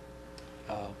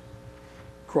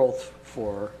growth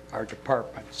for our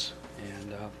departments?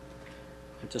 And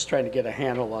I'm just trying to get a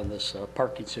handle on this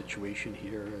parking situation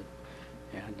here.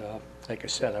 And like I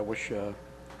said, I wish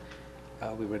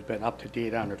we would have been up to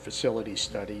date on our facility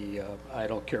study. I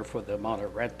don't care for the amount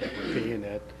of rent that we're paying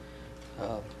at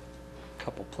a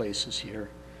couple places here.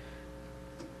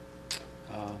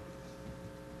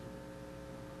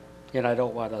 And I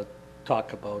don't want to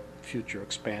talk about future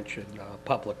expansion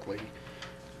publicly.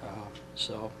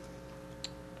 So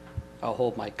I'll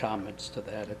hold my comments to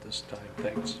that at this time.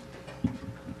 Thanks.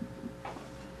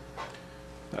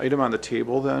 The item on the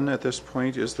table then at this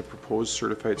point is the proposed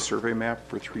certified survey map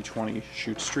for 320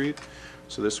 Chute Street.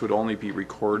 So this would only be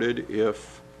recorded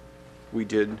if we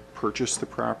did purchase the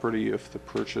property. If the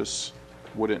purchase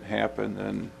wouldn't happen,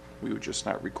 then we would just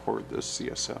not record this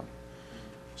CSM.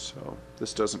 So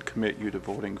this doesn't commit you to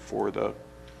voting for the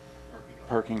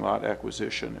parking lot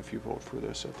acquisition if you vote for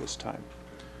this at this time.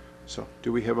 So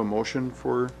do we have a motion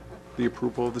for the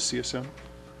approval of the CSM?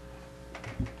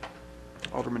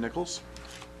 Alderman Nichols?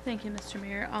 Thank you, Mr.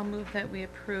 Mayor. I'll move that we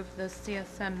approve the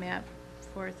CSM map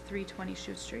for 320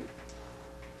 Chute Street.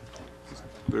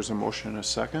 There's a motion and a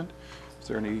second. Is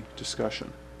there any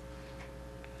discussion?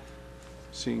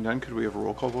 Seeing none, could we have a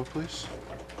roll call vote, please?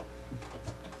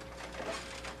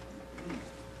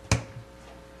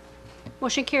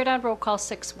 Motion carried on roll call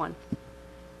 6-1.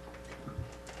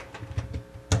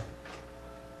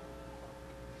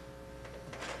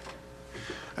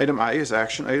 Item I is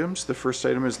action items. The first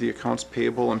item is the accounts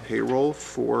payable and payroll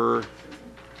for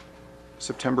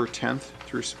September 10th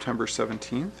through September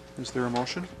 17th. Is there a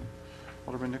motion?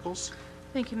 Alderman Nichols?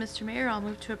 Thank you, Mr. Mayor. I'll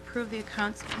move to approve the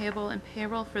accounts payable and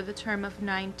payroll for the term of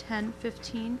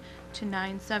 9/10/15 to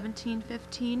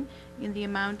 9/17/15 in the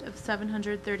amount of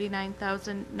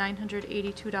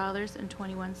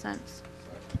 $739,982.21.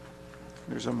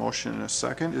 There's a motion and a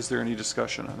second. Is there any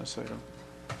discussion on this item?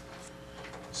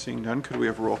 Seeing none, could we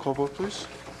have a roll call vote, please?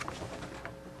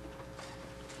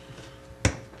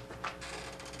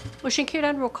 Motion carried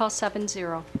on roll call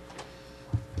 7-0.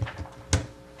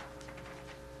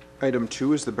 Item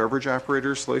 2 is the beverage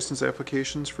operators license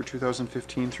applications for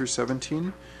 2015 through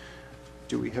 17.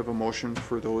 Do we have a motion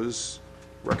for those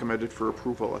recommended for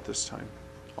approval at this time?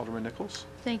 Alderman Nichols?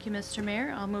 Thank you, Mr.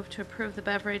 Mayor. I'll move to approve the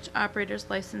beverage operators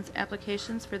license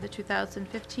applications for the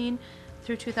 2015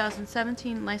 through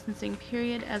 2017 licensing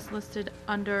period as listed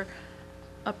under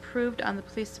approved on the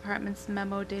police department's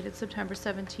memo dated September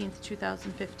 17th,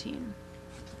 2015.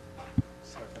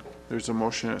 There's a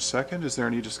motion and a second. Is there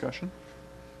any discussion?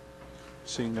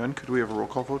 Seeing none, could we have a roll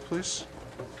call vote, please?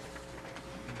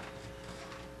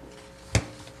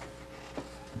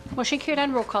 Motion carried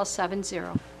on roll call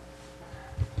 7-0.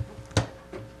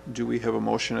 Do we have a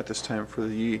motion at this time for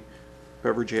the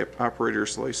beverage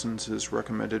operators licenses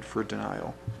recommended for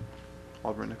denial?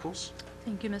 Alderman Nichols?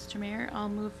 Thank you, Mr. Mayor. I'll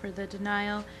move for the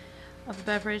denial of the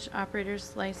beverage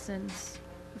operator's license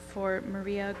for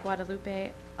Maria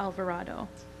Guadalupe Alvarado.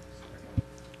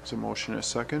 There's a motion and a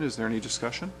second. Is there any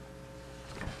discussion?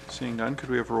 Seeing none, could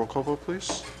we have a roll call vote,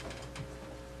 please?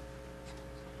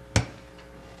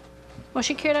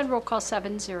 Motion carried on roll call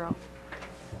 7-0.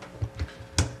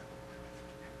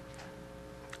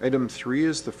 Item 3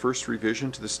 is the first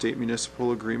revision to the state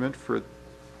municipal agreement for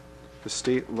the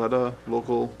State Letta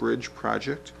Local Bridge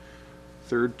Project,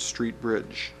 3rd Street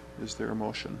Bridge. Is there a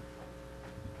motion?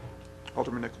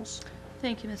 Alderman Nichols?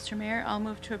 Thank you, Mr. Mayor. I'll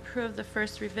move to approve the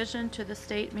first revision to the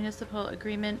state municipal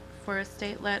agreement for a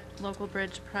state-led local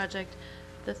bridge project,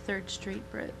 the 3rd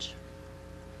Street Bridge.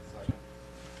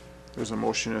 There's a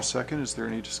motion and a second. Is there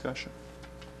any discussion?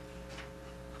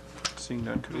 Seeing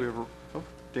none, could we have a, oh,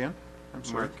 Dan? I'm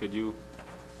sorry. Mark, could you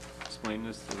explain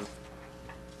this to the...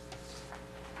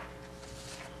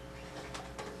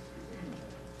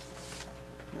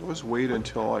 Let's wait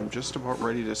until I'm just about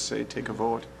ready to say take a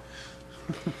vote.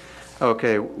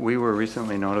 Okay, we were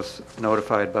recently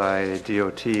notified by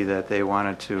DOT that they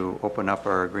wanted to open up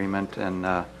our agreement and,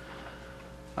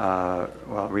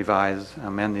 well, revise,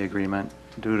 amend the agreement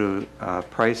due to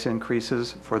price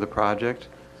increases for the project.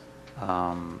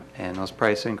 And those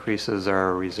price increases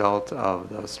are a result of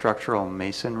the structural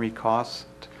masonry cost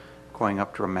going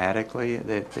up dramatically.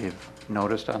 They've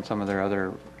noticed on some of their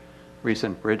other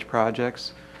recent bridge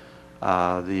projects.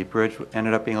 The bridge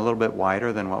ended up being a little bit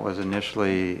wider than what was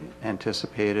initially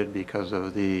anticipated because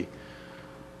of the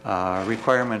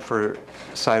requirement for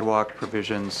sidewalk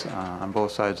provisions on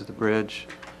both sides of the bridge.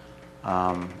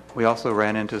 We also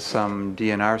ran into some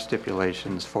DNR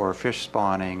stipulations for fish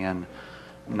spawning and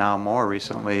now more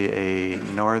recently a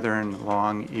northern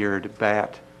long-eared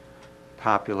bat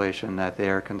population that they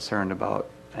are concerned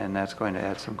about, and that's going to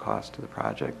add some cost to the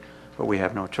project. But we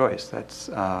have no choice. That's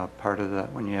part of the,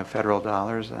 when you have federal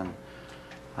dollars, and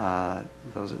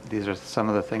these are some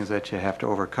of the things that you have to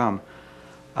overcome.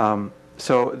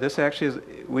 So this actually is,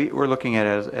 we're looking at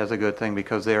it as a good thing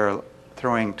because they are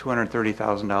throwing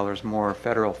 $230,000 more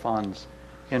federal funds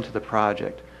into the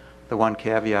project. The one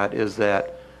caveat is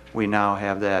that we now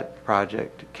have that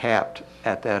project capped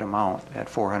at that amount, at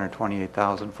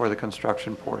 $428,000 for the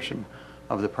construction portion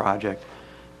of the project.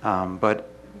 But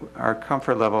our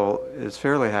comfort level is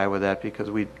fairly high with that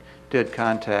because we did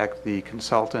contact the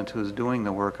consultant who's doing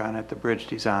the work on it, the bridge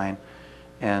design,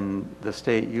 and the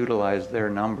state utilized their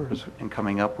numbers in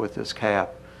coming up with this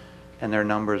cap. And their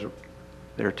numbers,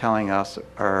 they're telling us,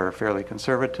 are fairly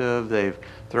conservative. They've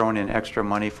thrown in extra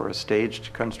money for a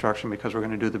staged construction because we're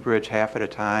going to do the bridge half at a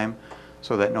time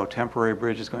so that no temporary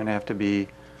bridge is going to have to be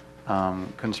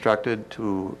constructed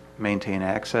to maintain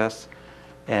access.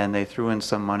 And they threw in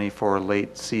some money for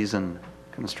late season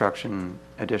construction,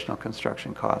 additional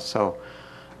construction costs. So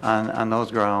on those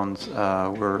grounds,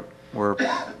 we're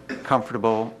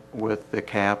comfortable with the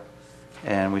cap,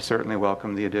 and we certainly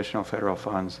welcome the additional federal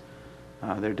funds.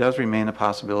 There does remain the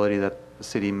possibility that the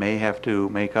city may have to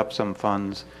make up some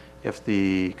funds if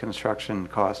the construction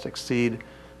costs exceed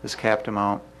this capped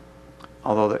amount,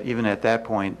 although even at that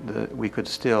point, we could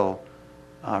still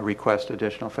request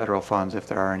additional federal funds if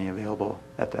there are any available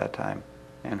at that time.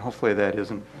 And hopefully that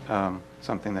isn't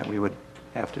something that we would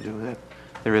have to do. That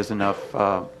there is enough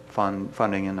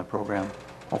funding in the program,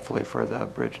 hopefully, for the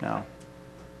bridge now.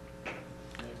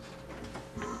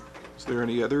 Is there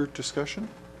any other discussion?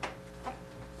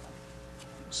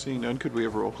 Seeing none, could we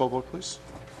have a roll call vote, please?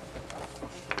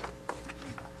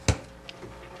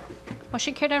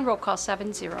 Motion carried on roll call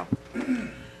 7-0.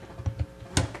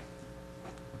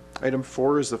 Item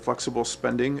 4 is the flexible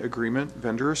spending agreement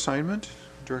vendor assignment.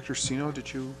 Director Sino,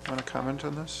 did you want to comment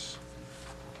on this?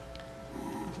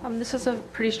 This is a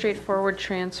pretty straightforward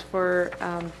transfer.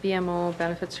 BMO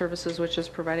Benefit Services, which is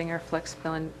providing our flex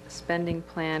spending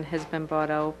plan, has been bought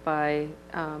out by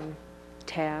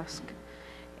Task,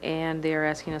 and they are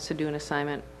asking us to do an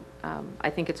assignment. I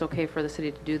think it's okay for the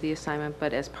city to do the assignment,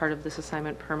 but as part of this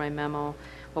assignment, per my memo,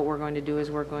 what we're going to do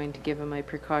is we're going to give them a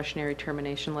precautionary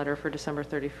termination letter for December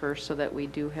 31st so that we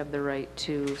do have the right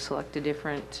to select a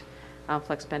different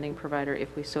flex spending provider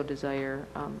if we so desire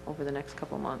over the next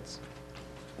couple months.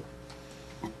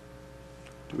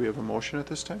 Do we have a motion at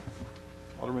this time?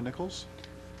 Alderman Nichols?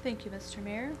 Thank you, Mr.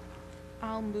 Mayor.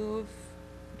 I'll move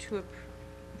to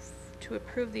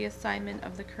approve the assignment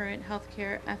of the current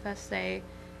healthcare FSA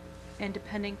and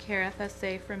dependent care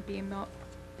FSA from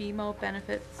BMO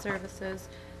Benefit Services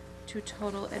to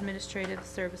Total Administrative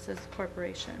Services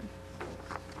Corporation.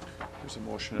 There's a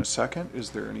motion and a second. Is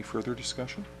there any further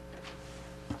discussion?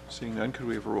 Seeing none, could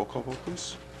we have a roll call vote,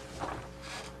 please?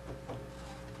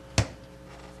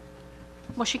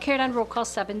 Motion carried on roll call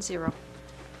 7-0.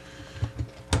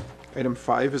 Item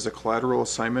 5 is a collateral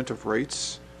assignment of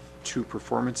rights to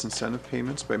performance incentive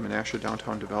payments by Menasha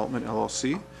Downtown Development,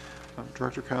 LLC.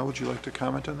 Director Kyle, would you like to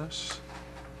comment on this?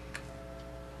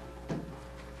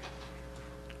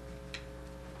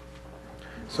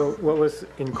 So what was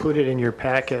included in your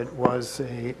packet was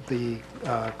the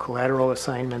collateral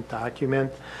assignment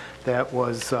document that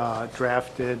was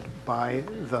drafted by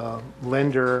the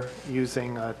lender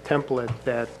using a template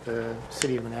that the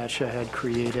city of Menasha had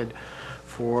created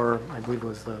for, I believe it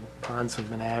was the Ponds of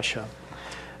Menasha.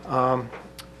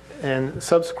 And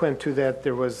subsequent to that,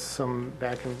 there was some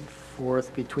back and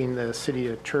forth between the city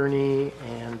attorney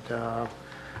and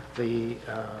the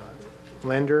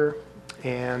lender,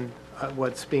 and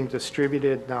what's being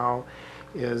distributed now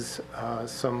is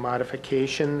some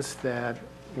modifications that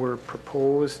were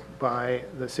proposed by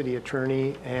the city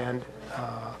attorney and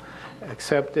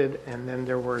accepted, and then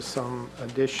there were some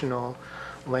additional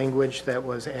language that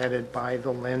was added by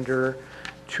the lender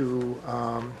to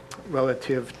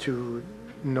relative to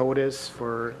notice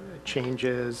for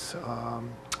changes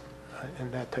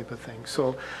and that type of thing.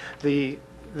 So the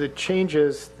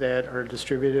changes that are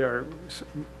distributed are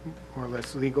more or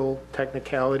less legal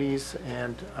technicalities,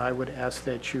 and I would ask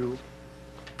that you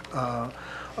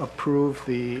approve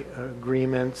the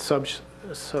agreement subject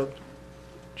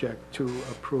to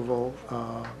approval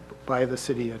by the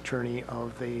city attorney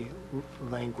of the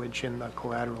language in the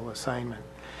collateral assignment.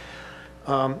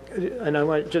 And I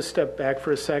want to just step back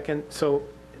for a second. So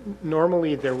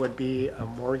normally there would be a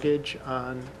mortgage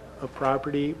on a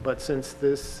property, but since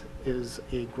this is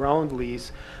a ground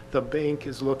lease, the bank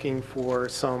is looking for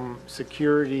some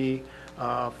security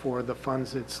for the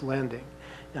funds it's lending.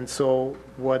 And so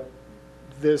what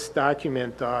this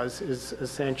document does is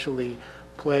essentially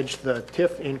pledge the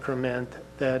TIF increment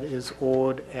that is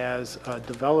owed as a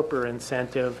developer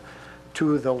incentive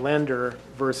to the lender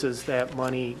versus that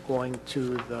money going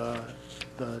to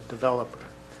the developer.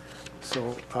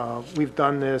 So we've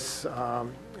done this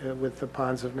with the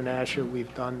Ponds of Menasha.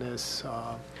 We've done this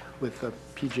with the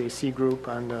PJC group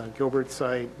on the Gilbert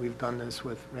site. We've done this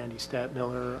with Randy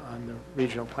Statmiller on the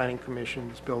Regional Planning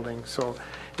Commission's building. So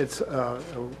it's a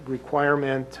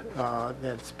requirement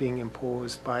that's being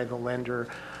imposed by the lender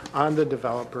on the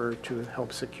developer to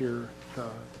help secure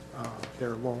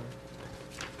their loan.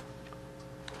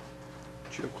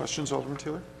 Do you have questions, Alderman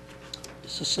Taylor?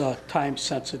 Is this a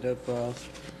time-sensitive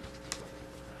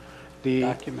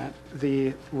document?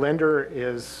 The lender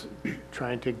is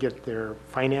trying to get their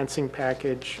financing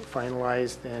package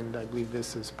finalized, and I believe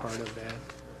this is part of that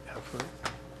effort.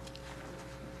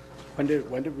 When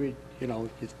did we,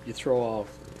 you throw a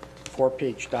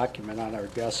 4-page document on our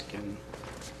desk and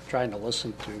trying to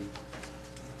listen to,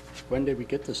 when did we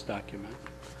get this document?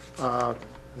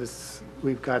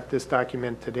 We've got this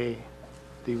document today,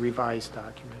 the revised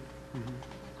document. Mm-hmm.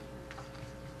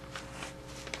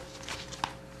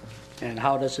 And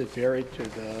how does it vary to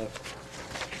the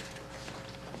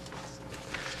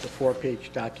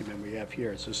 4-page document we have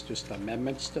here? Is this just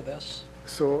amendments to this?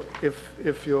 So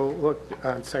if you'll look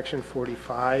on section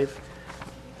 45,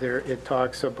 there it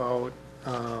talks about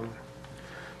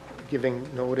giving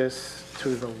notice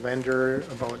to the lender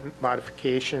about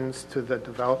modifications to the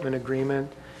development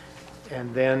agreement.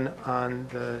 And then on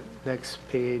the next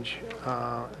page,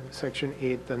 section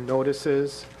 8, the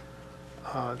notices,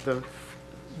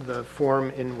 the form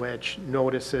in which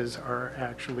notices are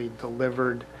actually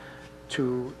delivered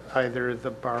to either the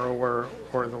borrower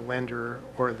or the lender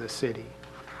or the city.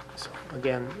 So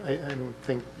again, I don't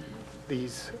think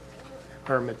these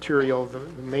are material. The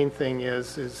main thing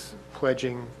is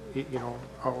pledging,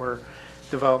 our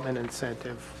development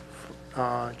incentive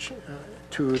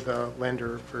to the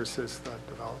lender versus the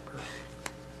developer.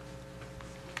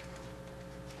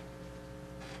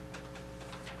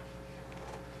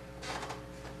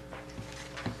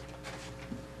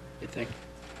 Thank you.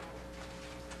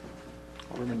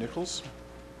 Alderman Nichols?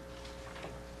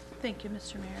 Thank you,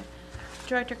 Mr. Mayor.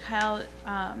 Director Kyle,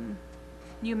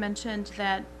 you mentioned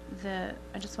that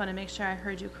I just want to make sure I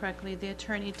heard you correctly, the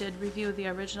attorney did review the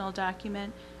original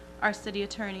document, our city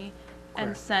attorney, and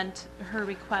Correct. sent her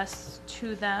requests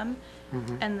to them.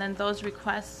 And then those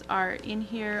requests are in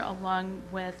here along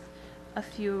with a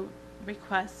few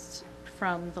requests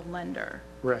from the lender.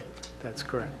 Right, that's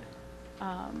correct.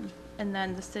 And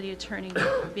then the city attorney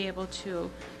will be able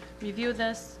to review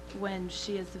this when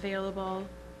she is available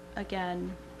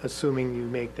again. Assuming you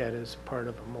make that as part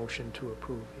of a motion to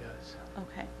approve, yes.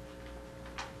 Okay.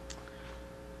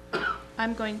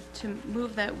 I'm going to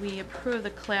move that we approve the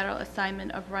collateral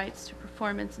assignment of rights to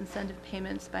performance incentive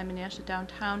payments by Menasha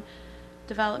Downtown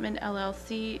Development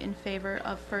LLC in favor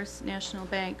of First National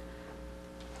Bank,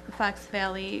 Fox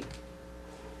Valley,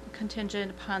 contingent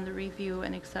upon the review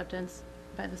and acceptance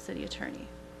by the city attorney.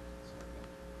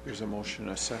 There's a motion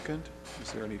and a second.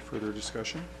 Is there any further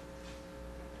discussion?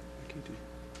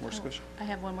 More discussion? I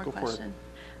have one more Go for it. question.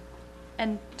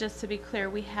 And just to be clear,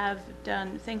 we have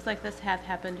done, things like this have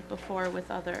happened before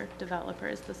with other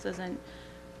developers. This isn't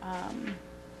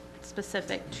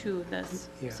specific to this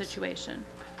Yes. situation.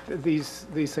 These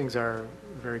things are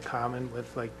very common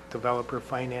with like developer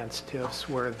finance TIFs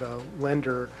where the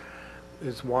lender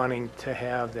is wanting to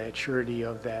have that surety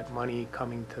of that money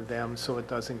coming to them so it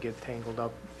doesn't get tangled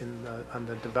up on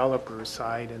the developer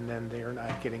side and then they're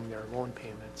not getting their loan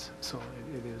payments. So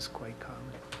it is quite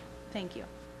common. Thank you.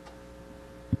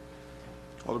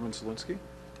 Alderman Zelinski?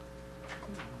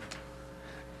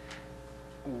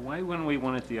 Why wouldn't we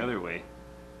want it the other way,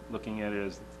 looking at it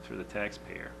as for the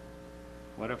taxpayer?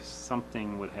 What if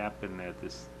something would happen that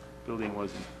this building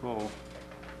wasn't full?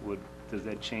 Does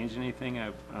that change anything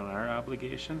on our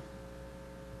obligation?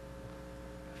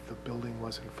 If the building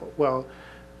wasn't full. Well,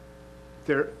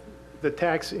 the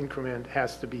tax increment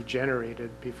has to be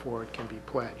generated before it can be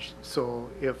pledged. So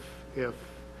if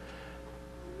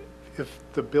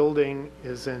the building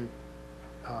isn't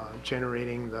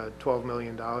generating the $12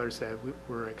 million that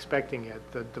we're expecting it,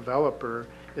 the developer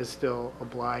is still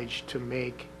obliged to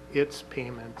make its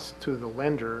payments to the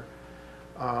lender.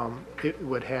 It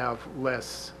would have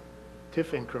less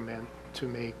TIF increment to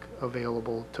make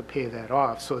available to pay that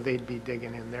off, so they'd be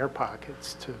digging in their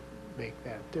pockets to make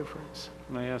that difference.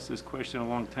 And I asked this question a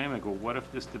long time ago. What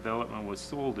if this development was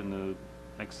sold in the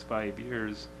next 5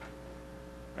 years?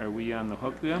 Are we on the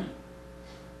hook then?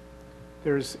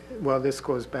 Well, this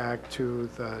goes back to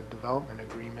the development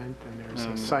agreement, and there's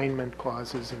assignment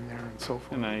clauses in there and so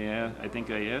forth. And I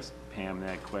think I asked Pam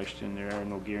that question. There are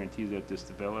no guarantees that this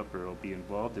developer will be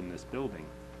involved in this building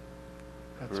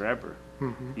forever,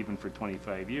 even for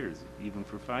 25 years, even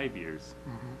for 5 years.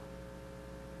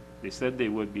 They said they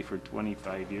would be for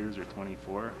 25 years or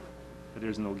 24, but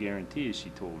there's no guarantees,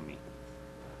 she told me.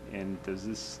 And does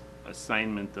this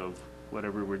assignment of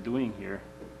whatever we're doing here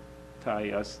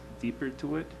tie us deeper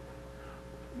to it?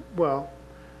 Well,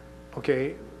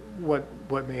 okay,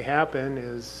 what may happen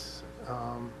is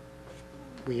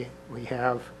we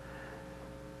have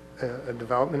a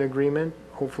development agreement.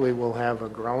 Hopefully we'll have a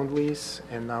ground lease,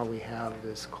 and now we have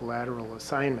this collateral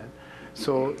assignment.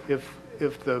 So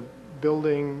if the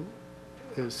building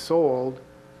is sold,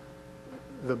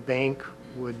 the bank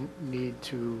would need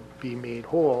to be made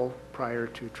whole prior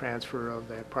to transfer of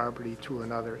that property to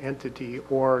another entity,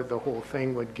 or the whole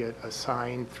thing would get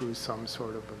assigned through some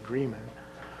sort of agreement.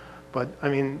 But, I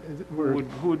mean,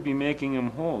 Who would be making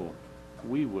them whole?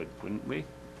 We would, wouldn't we?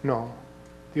 No.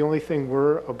 The only thing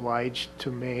we're obliged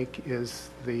to make is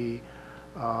the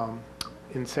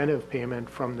incentive payment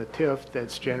from the TIF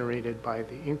that's generated by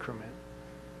the increment.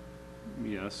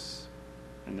 Yes.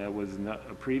 And that was not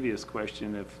a previous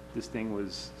question. If this thing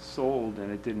was sold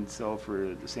and it didn't sell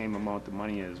for the same amount of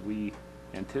money as we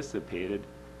anticipated,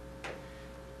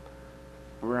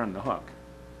 we're on the hook.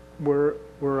 We're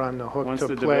on the hook Once to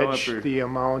the pledge developer- the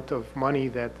amount of money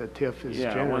that the TIF is Yeah,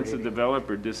 generating. once the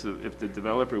developer, if the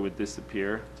developer would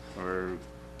disappear or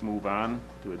move on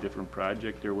to a different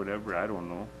project or whatever, I don't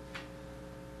know.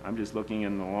 I'm just looking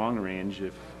in the long range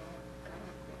if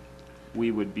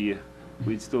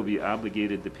we'd still be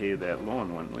obligated to pay that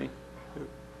loan, wouldn't we?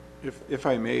 If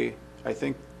I may, I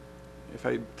think, if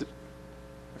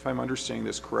I'm understanding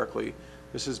this correctly,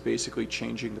 this is basically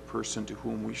changing the person to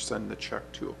whom we send the check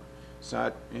to. It's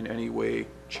not in any way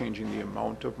changing the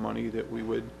amount of money that we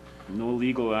would. No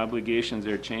legal obligations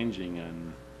are changing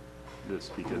on this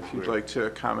because If you'd like to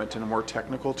comment in a more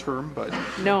technical term, but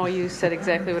No, you said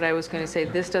exactly what I was going to say.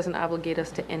 This doesn't obligate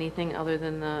us to anything other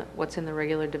than what's in the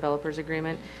regular developers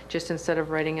agreement. Just instead of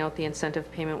writing out the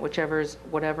incentive payment,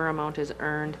 whatever amount is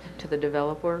earned to the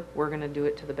developer, we're going to do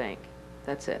it to the bank.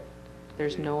 That's it.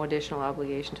 There's no additional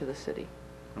obligation to the city.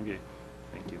 Okay,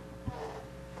 thank you.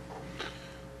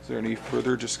 is there any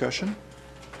further discussion?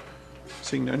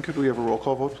 Seeing none, could we have a roll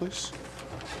call vote, please?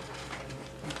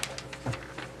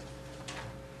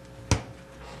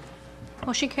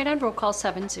 Motion carried on roll call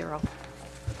 7-0.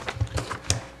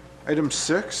 Item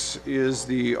 6 is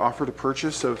the offer to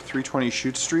purchase of 320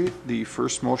 Chute Street. The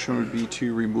first motion would be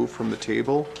to remove from the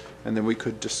table, and then we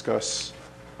could discuss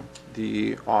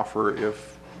the offer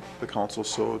if the council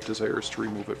so desires to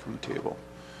remove it from the table.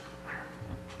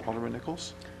 Alderman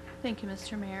Nichols? Thank you,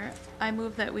 Mr. Mayor. I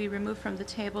move that we remove from the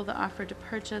table the offer to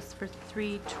purchase for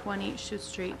 320 Chute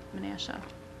Street, Menasha.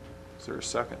 Is there a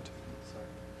second?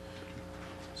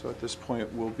 So at this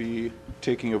point, we'll be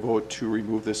taking a vote to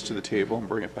remove this to the table and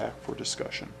bring it back for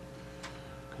discussion.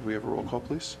 Could we have a roll call,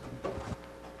 please?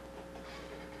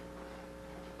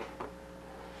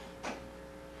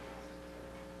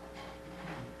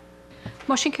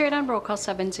 Motion carried on roll call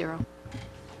 7-0.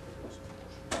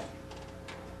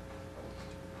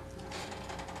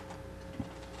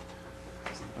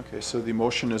 Okay, so the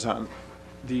motion is on,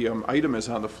 the item is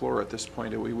on the floor at this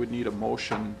point, and we would need a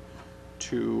motion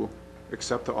to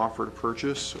accept the offer to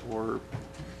purchase or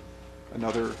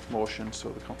another motion,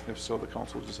 so if so the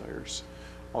council desires.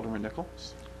 Alderman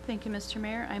Nichols? Thank you, Mr.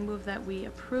 Mayor. I move that we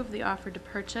approve the offer to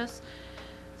purchase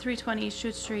 320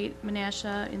 Chute Street,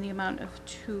 Menasha, in the amount of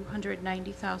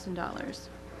 $290,000.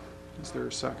 Is there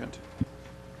a second?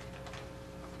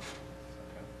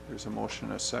 There's a motion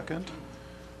and a second.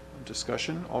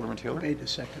 Discussion. Alderman Taylor? Made the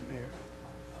second, Mayor.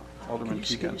 Alderman Can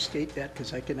Keegan? you state that,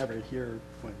 because I can never hear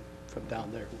from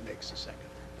down there who makes the second.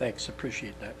 Thanks,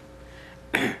 appreciate that.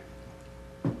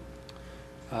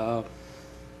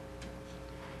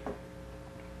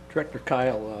 Director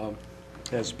Kyle,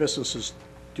 as businesses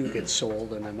do get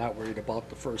sold, and I'm not worried about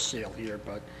the first sale here,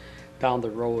 but down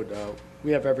the road,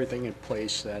 we have everything in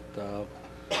place that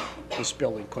this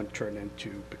building couldn't turn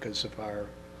into because of our,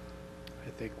 I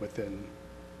think, within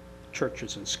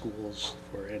churches and schools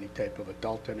for any type of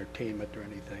adult entertainment or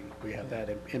anything. We have that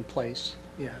in place.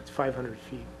 Yeah, it's 500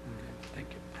 feet. Thank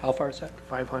you. How far is that?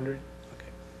 500.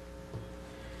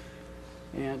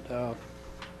 Okay. And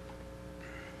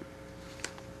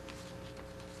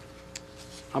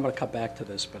I'm going to come back to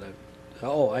this, but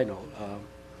I know.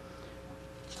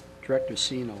 Director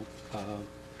Sino,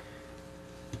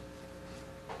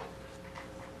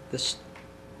 this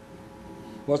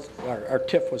was our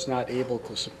TIF was not able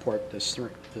to support this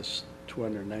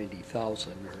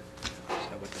 290,000, or is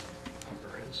that what the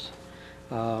number is?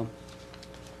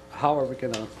 How are we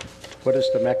going to? What is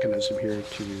the mechanism here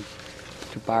to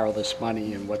borrow this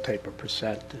money, and what type of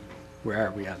percent? And where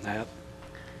are we on that?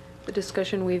 The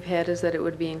discussion we've had is that it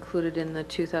would be included in the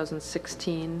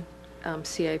 2016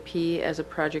 CIP as a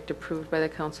project approved by the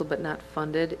council but not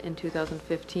funded in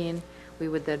 2015. We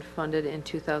would then fund it in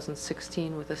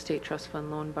 2016 with a state trust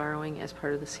fund loan borrowing as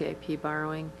part of the CIP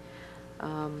borrowing.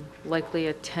 Likely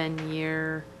a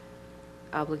 10-year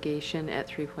obligation at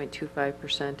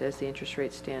 3.25% as the interest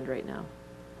rates stand right now.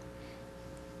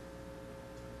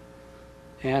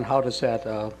 And how does that,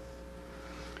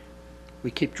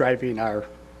 we keep driving our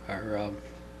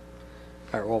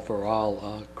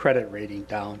overall credit rating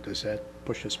down. Does that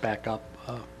push us back up?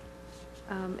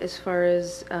 As far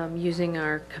as using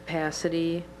our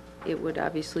capacity, it would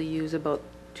obviously use about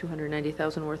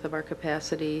 290,000 worth of our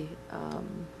capacity.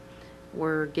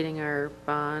 We're getting our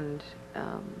bond,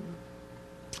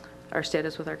 our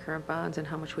status with our current bonds and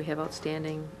how much we have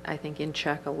outstanding, I think, in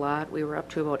check a lot. We were up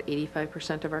to about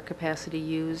 85% of our capacity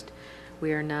used.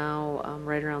 We are now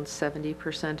right around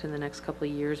 70%. In the next couple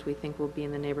of years, we think we'll be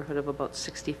in the neighborhood of about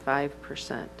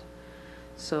 65%.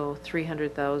 So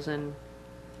 300,000,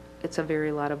 it's a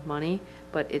very lot of money,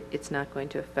 but it's not going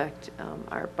to affect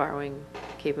our borrowing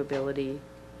capability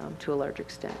to a large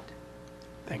extent.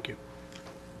 Thank you.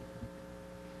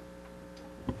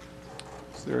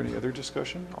 Is there any other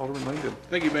discussion? Alderman Langdon?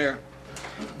 Thank you, Mayor.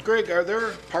 Greg, are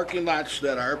there parking lots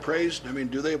that are appraised? I mean,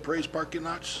 do they appraise parking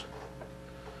lots?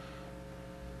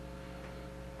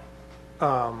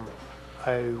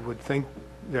 I would think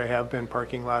there have been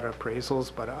parking lot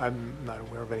appraisals, but I'm not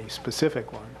aware of any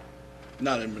specific one.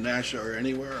 Not in Menasha or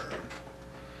anywhere? Or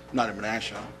not in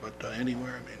Menasha, but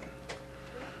anywhere, I mean.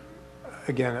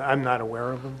 Again, I'm not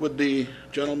aware of them. Would the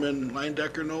gentleman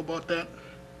Leindecker know about that?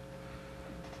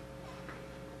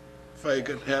 If I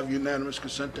could have unanimous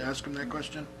consent to ask him that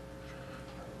question?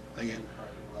 Thank you.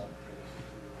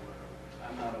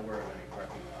 I'm not aware of any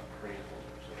parking lot appraisals,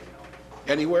 so you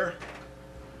know. Anywhere?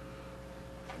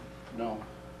 No.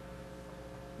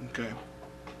 Okay.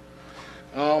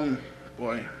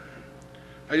 Boy,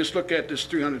 I just look at this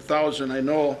 300,000. I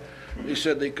know they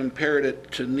said they compared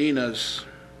it to Nina's.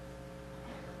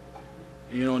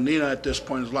 You know, Nina at this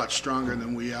point is a lot stronger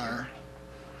than we are.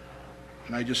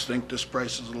 And I just think this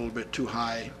price is a little bit too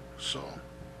high, so.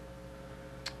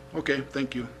 Okay,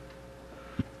 thank you.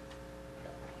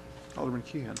 Alderman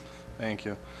Keehan. Thank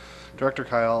you. Director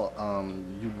Kyle,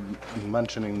 you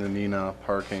mentioning the Nina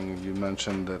parking, you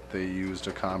mentioned that they used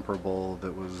a comparable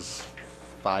that was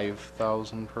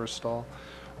 5,000 per stall.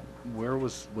 Where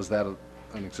was that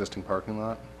an existing parking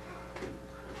lot?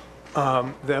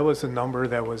 That was a number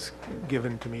that was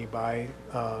given to me by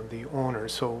the owner,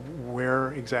 so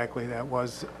where exactly that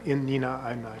was in Nina,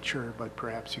 I'm not sure, but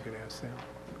perhaps you could ask them.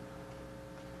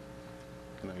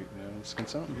 Can I unanimous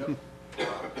consent? Yep.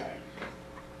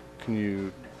 Can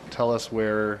you tell us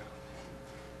where?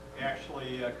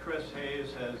 Actually, Chris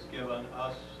Hayes has given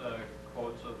us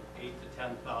quotes of 8,000 to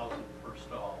 10,000 per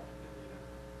stall.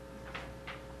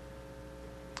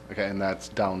 Okay, and that's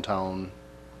downtown?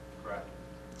 Correct.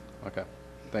 Okay,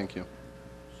 thank you.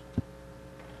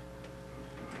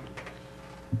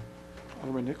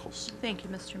 Alderman Nichols. Thank you,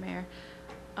 Mr. Mayor.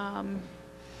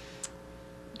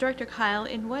 Director Kyle,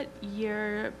 in what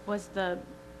year was the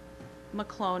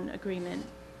McClone agreement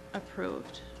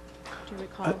approved? Do you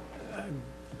recall?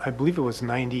 I believe it was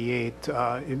 98.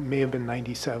 It may have been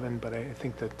 97, but I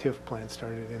think the TIF plan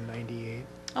started in 98.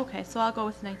 Okay, so I'll go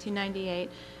with 1998.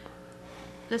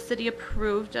 The city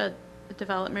approved a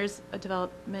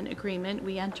development agreement.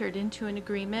 We entered into an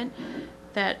agreement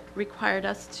that required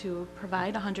us to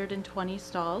provide 120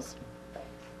 stalls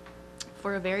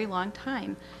for a very long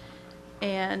time.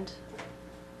 And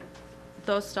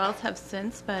those stalls have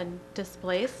since been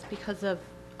displaced because of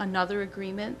another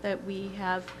agreement that we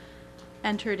have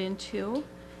entered into.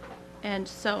 And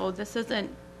so this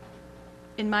isn't,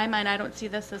 in my mind, I don't see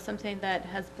this as something that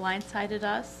has blindsided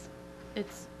us.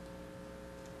 It's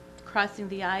crossing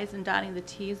the i's and dotting the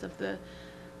t's of the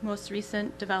most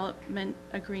recent development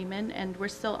agreement, and we're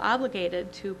still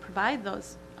obligated to provide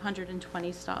those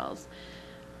 120 stalls.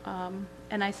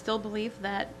 And I still believe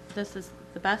that this is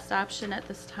the best option at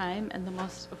this time and the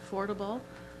most affordable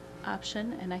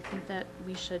option, and I think that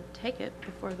we should take it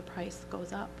before the price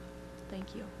goes up.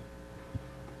 Thank you.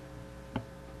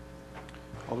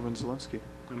 Alderman Zelensky.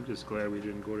 I'm just glad we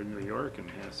didn't go to New York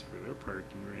and ask for their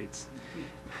parking rates.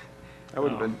 That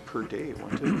would have been per day,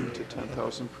 wouldn't it, to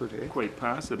 10,000 per day? Quite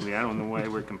possibly. I don't know why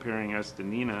we're comparing us to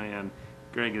Nina. And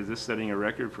Greg, is this setting a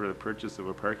record for the purchase of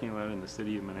a parking lot in the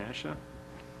city of Menasha?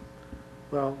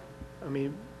 Well, I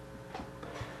mean,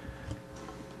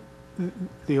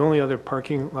 the only other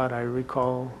parking lot I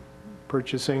recall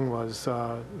purchasing was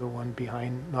the one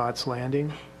behind Knott's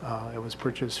Landing. It was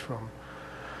purchased from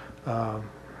an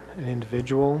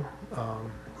individual.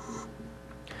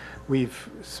 We've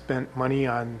spent money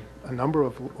on a number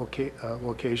of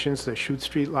locations. The Chute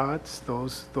Street lots,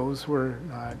 those were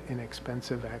not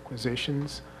inexpensive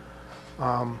acquisitions.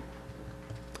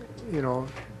 You know,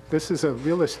 this is a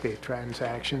real estate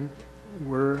transaction.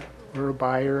 We're a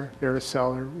buyer, they're a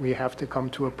seller. We have to come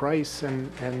to a price and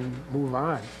move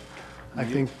on. I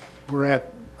think we're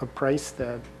at a price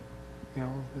that, you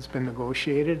know, has been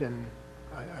negotiated, and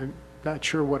I'm not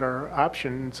sure what our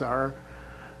options are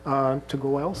to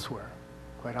go elsewhere,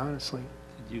 quite honestly.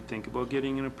 Did you think about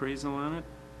getting an appraisal on it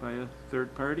by a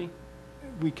third party?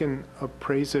 We can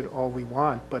appraise it all we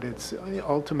want, but it's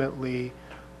ultimately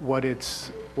what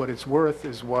it's worth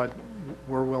is what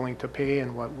we're willing to pay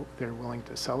and what they're willing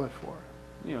to sell it for.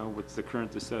 You know, what's the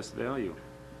current assessed value?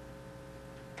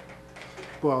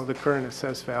 Well, the current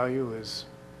assessed value is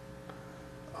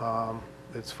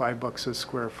it's $5 a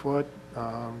square foot.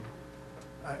 I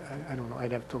don't know.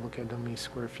 I'd have to look at how many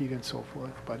square feet and so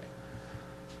forth. But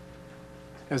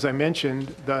as I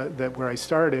mentioned, that where I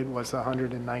started was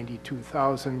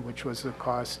 192,000, which was the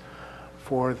cost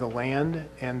for the land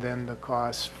and then the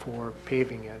cost for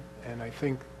paving it. And I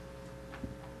think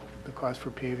the cost for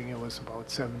paving it was about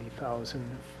 70,000.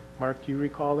 Mark, do you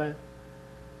recall that?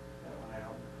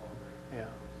 Yeah.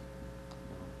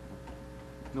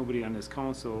 Nobody on this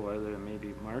council, other than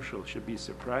maybe Marshall, should be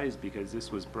surprised because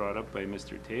this was brought up by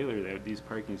Mr. Taylor that these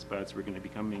parking spots were going to be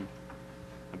becoming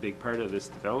a big part of this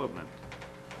development.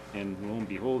 And lo and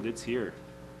behold, it's here.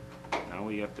 Now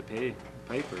we have to pay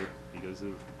Piper because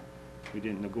we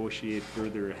didn't negotiate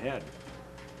further ahead.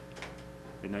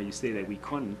 And now you say that we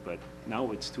couldn't, but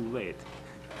now it's too late.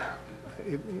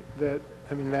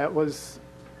 That was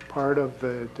part of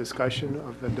the discussion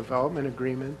of the development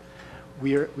agreement.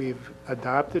 We've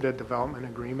adopted a development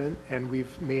agreement, and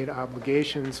we've made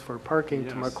obligations for parking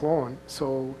to Yes. McClone.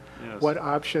 So Yes. what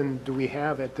option do we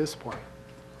have at this point?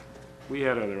 We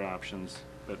had other options,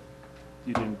 but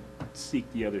you didn't seek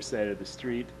the other side of the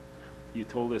street. You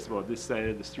told us about this side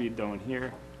of the street down here.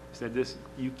 You said this,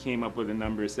 you came up with a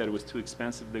number, said it was too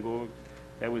expensive to go.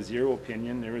 That was your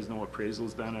opinion. There was no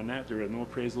appraisals done on that. There were no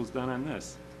appraisals done on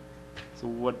this. So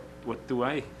what do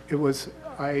I?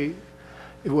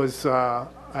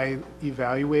 I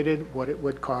evaluated what it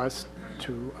would cost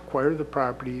to acquire the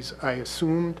properties. I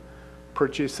assumed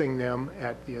purchasing them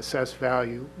at the assessed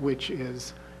value, which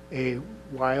is a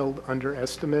wild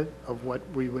underestimate of what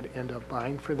we would end up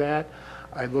buying for that.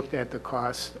 I looked at the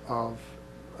cost of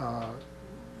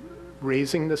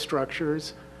raising the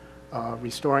structures,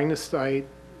 restoring the site.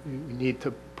 We need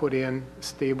to put in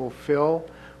stable fill.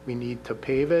 We need to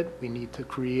pave it. We need to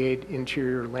create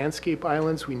interior landscape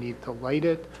islands. We need to light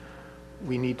it.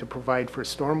 We need to provide for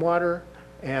stormwater.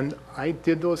 And I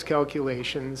did those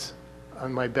calculations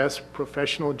on my best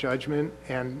professional judgment,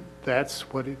 and that's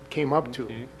what it came up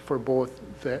to for both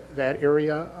that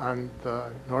area on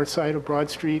the north side of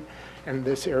Broad Street and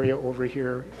this area over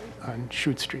here on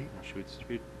Chute Street. Chute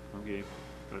Street, okay.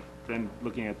 But then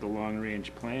looking at the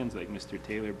long-range plans, like Mr.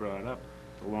 Taylor brought up,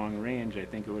 the long range, I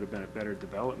think it would have been a better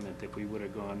development if we would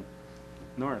have gone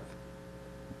north.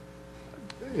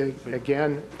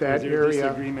 Again, that Is there area,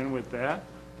 disagreement with that?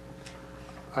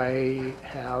 I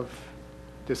have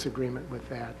disagreement with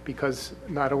that, because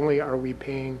not only are we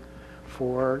paying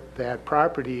for that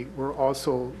property, we're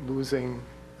also losing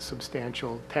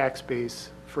substantial tax base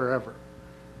forever.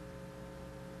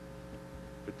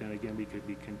 But then again, we could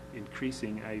be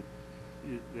increasing,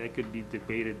 that could be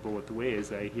debated both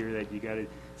ways. I hear that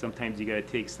sometimes you gotta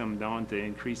take some down to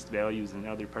increase values in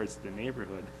other parts of the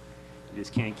neighborhood. You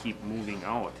just can't keep moving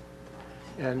out.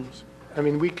 And, I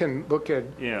mean, we can look at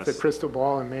Yes. the crystal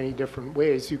ball in many different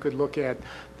ways. You could look at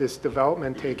this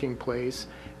development taking place,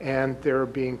 and there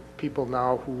being people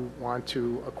now who want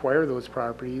to acquire those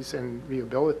properties and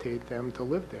rehabilitate them to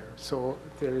live there. So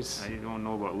there's, I don't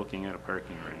know about looking at a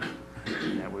parking ramp.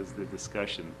 That was the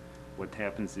discussion. What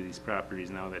happens to these properties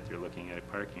now that they're looking at a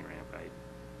parking ramp?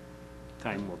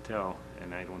 Time will tell,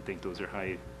 and I don't think those are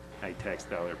high tax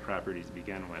dollar properties to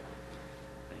begin with.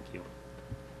 Thank you.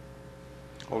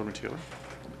 Alderman Taylor?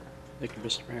 Thank you,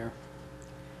 Mr. Mayor.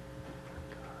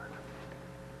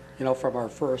 You know, from our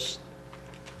first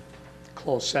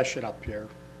closed session up here,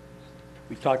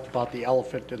 we talked about the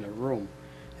elephant in the room,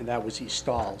 and that was these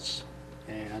stalls.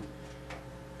 And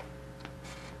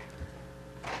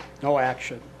no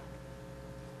action.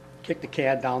 Kick the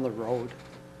can down the road.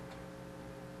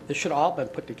 This should have all been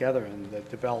put together in the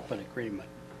development agreement.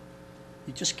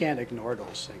 You just can't ignore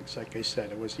those things. Like I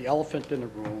said, it was the elephant in the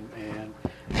room, and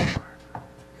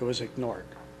it was ignored.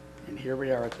 And here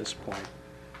we are at this point.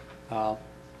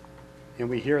 And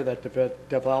we hear that the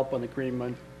development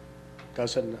agreement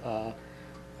doesn't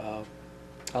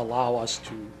allow us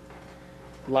to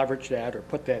leverage that or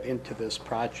put that into this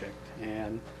project.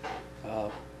 And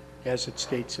as it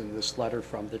states in this letter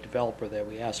from the developer that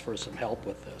we asked for some help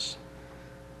with this.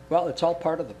 Well, it's all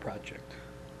part of the project.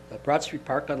 The Broad Street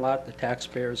parking lot, the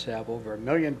taxpayers have over $1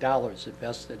 million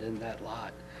invested in that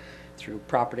lot through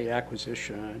property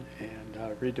acquisition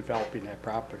and redeveloping that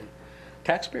property.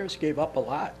 Taxpayers gave up a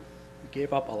lot. We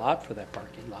gave up a lot for that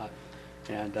parking lot.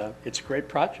 And it's a great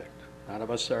project. None of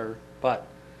us are, but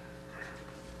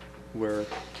we're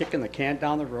kicking the can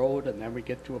down the road, and then we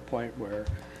get to a point where,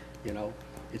 you know,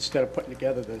 instead of putting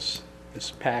together this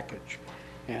package.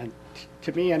 And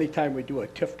to me, anytime we do a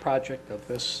TIF project of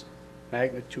this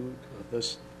magnitude, of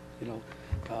this, you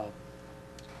know,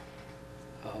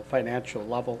 financial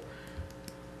level,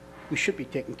 we should be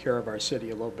taking care of our city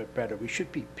a little bit better. We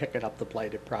should be picking up the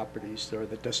blighted properties or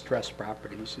the distressed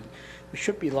properties. And we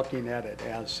should be looking at it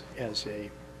as a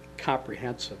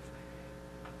comprehensive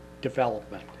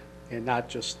development and not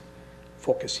just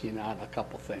focusing on a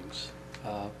couple things.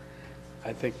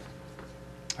 I think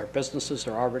our businesses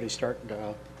are already starting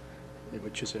to,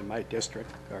 which is in my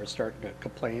district, are starting to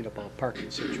complain about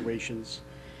parking situations.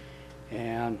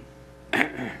 And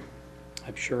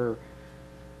I'm sure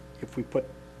if we put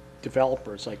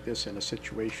developers like this in a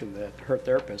situation that hurt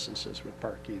their businesses with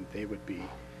parking, they would be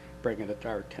bringing it to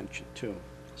our attention too.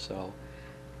 So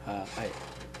I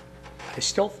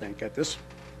still think at this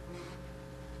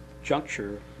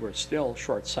juncture, we're still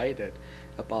short-sighted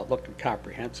about looking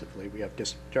comprehensively. We have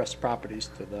distressed properties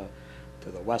to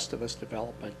the west of this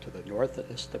development, to the north of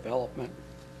this development,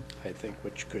 I think,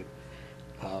 which could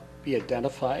be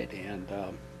identified, and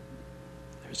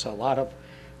There's a lot of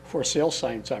for sale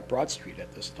signs on Broad Street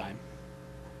at this time.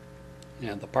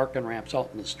 And the parking ramp's out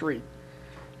in the street,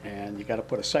 and you gotta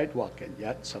put a sidewalk in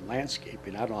yet, some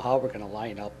landscaping. I don't know how we're gonna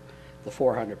line up the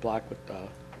 400 block with the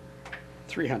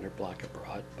 300 block of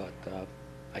Broad, but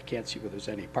I can't see where there's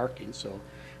any parking, so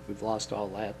we've lost all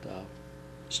that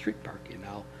street parking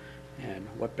now. And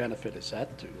what benefit is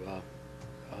that to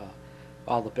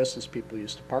all the business people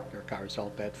used to park their cars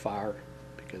out that far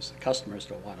because the customers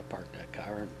don't want to park that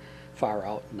car and far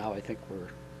out, and now I think we're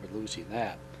losing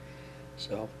that.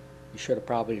 So you should have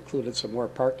probably included some more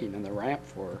parking in the ramp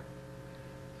for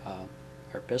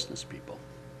our business people.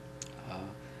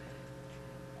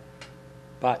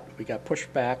 But we got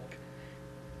pushed back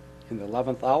in the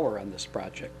 11th hour on this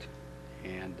project,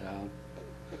 and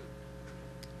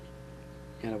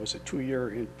it was a 2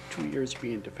 years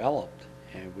being developed,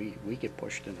 and we get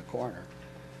pushed in the corner.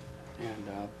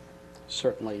 And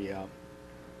certainly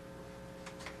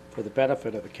for the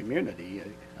benefit of the community,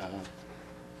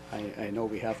 I know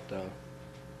we have to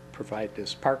provide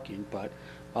this parking, but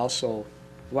also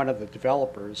one of the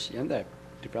developers in that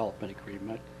development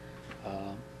agreement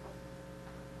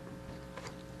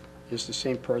is the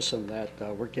same person that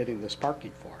we're getting this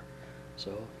parking for.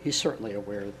 So he's certainly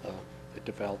aware of the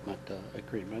development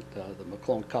agreement. The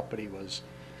McClone Company was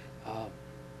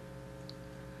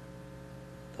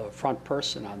the front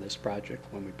person on this project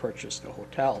when we purchased the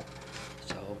hotel.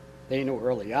 So they knew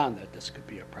early on that this could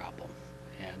be a problem.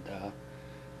 And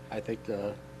I think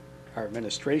our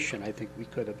administration, I think we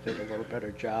could have did a little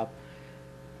better job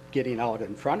getting out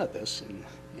in front of this,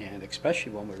 and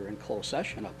especially when we were in closed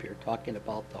session up here talking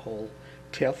about the whole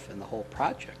TIF and the whole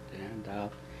project. And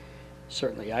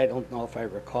certainly I don't know if I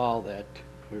recall that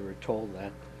we were told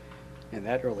that in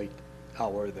that early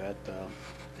hour that the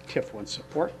TIF wouldn't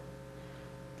support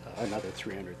another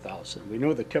 $300,000. We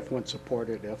knew the TIF wouldn't support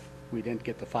it if we didn't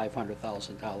get the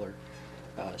 $500,000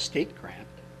 state grant,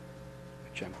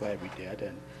 which I'm glad we did.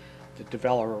 And the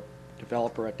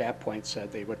developer at that point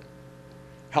said they would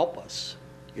help us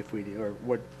if we or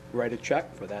would write a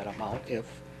check for that amount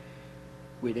if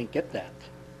we didn't get that.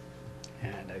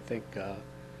 And I think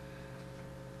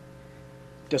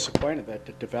disappointed that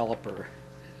the developer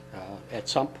at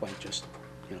some point just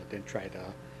didn't try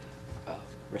to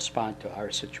respond to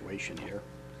our situation here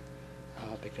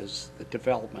because the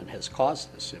development has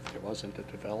caused this. If there wasn't a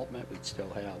development, we'd still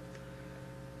have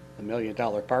 $1 million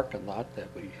parking lot that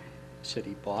we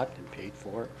city bought and paid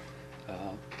for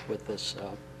with this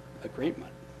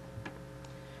agreement.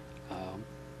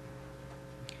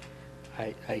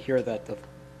 I hear that the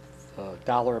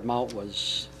dollar amount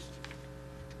was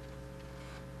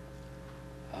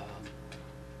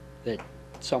that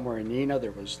somewhere in Neenah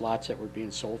there was lots that were being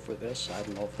sold for this. I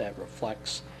don't know if that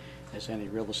reflects, as any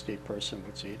real estate person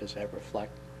would see, does that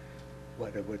reflect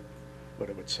what it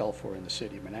would sell for in the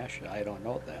city of Menasha? I don't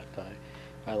know that.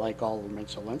 I like Alderman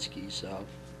Zelinski's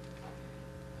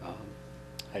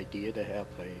idea to have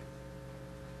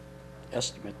a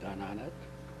estimate done on it.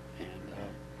 And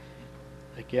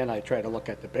again, I try to look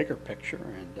at the bigger picture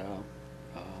and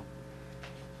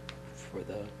for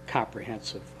the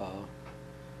comprehensive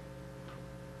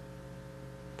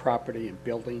property and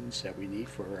buildings that we need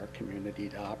for our community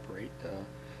to operate.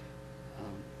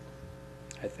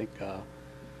 I think,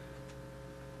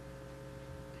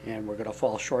 and we're going to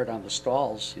fall short on the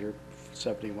stalls here,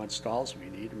 71 stalls we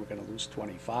need, and we're going to lose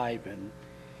 25 in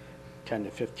 10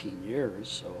 to 15 years,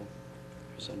 so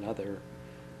there's another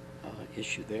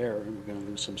issue there, and we're going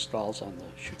to lose some stalls on the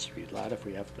Chute Street lot if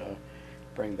we have to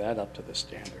bring that up to the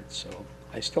standards. So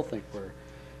I still think we're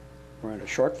in a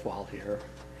shortfall here,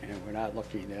 and we're not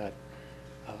looking at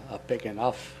a big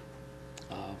enough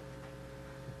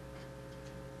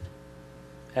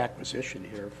acquisition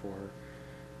here for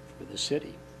the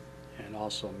city, and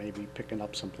also maybe picking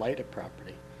up some blighted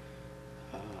property.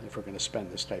 If we're going to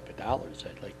spend this type of dollars,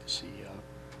 I'd like to see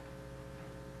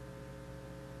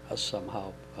us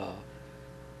somehow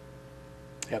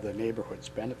have the neighborhoods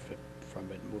benefit from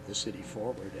it and move the city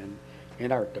forward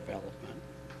in our development.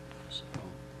 So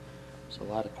there's a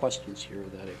lot of questions here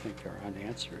that I think are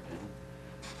unanswered, and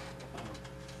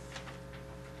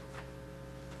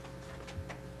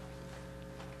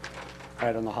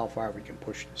I don't know how far we can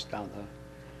push this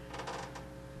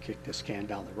kick this can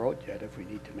down the road yet, if we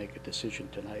need to make a decision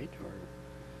tonight, or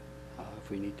if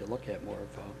we need to look at more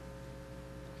of a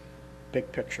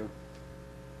big picture.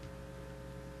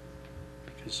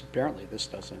 Because apparently this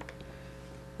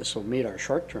will meet our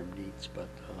short-term needs, but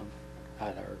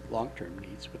not our long-term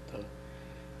needs with the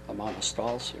amount of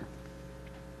stalls here.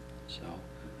 So,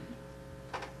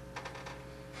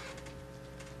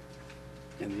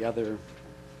 and the other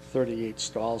 38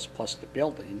 stalls plus the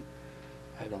building,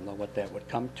 I don't know what that would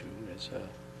come to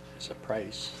as a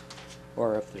price,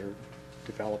 or if there are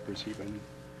developers even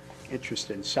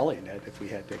interested in selling it if we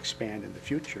had to expand in the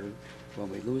future. When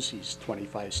we lose these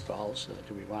 25 stalls,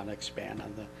 do we want to expand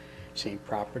on the same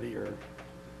property or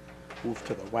move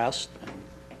to the west? And,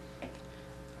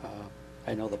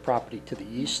 I know the property to the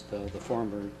east, the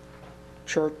former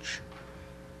church,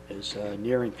 is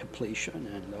nearing completion,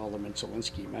 and Alderman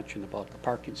Zelinski mentioned about the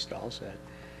parking stalls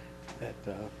that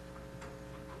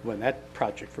when that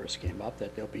project first came up,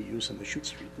 that they'll be using the Chute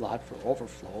Street lot for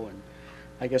overflow, and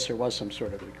I guess there was some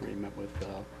sort of agreement with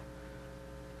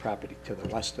property to the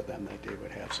west of them that they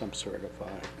would have some sort of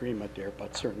agreement there,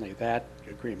 but certainly that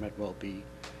agreement will be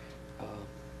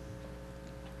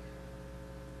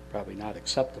probably not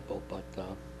acceptable, but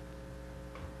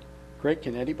Greg,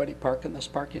 can anybody park in this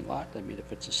parking lot? I mean,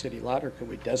 if it's a city lot, or can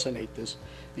we designate these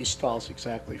stalls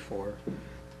exactly for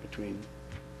between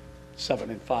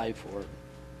 7 and 5 for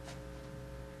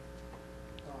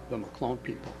the McClone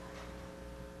people?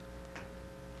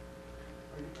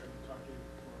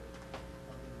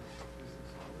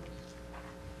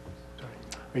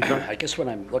 I guess what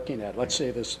I'm looking at, let's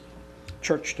say this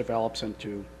church develops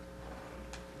into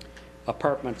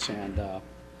apartments and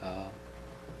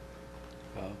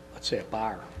let's say a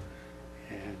bar,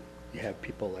 and you have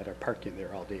people that are parking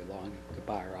there all day long. The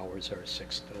bar hours are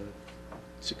 6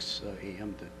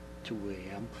 a.m. to 2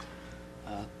 a.m.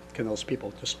 Can those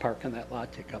people just park in that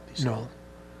lot, take up these stalls?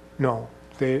 No.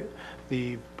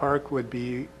 The park would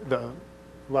be, the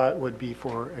lot would be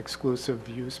for exclusive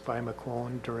use by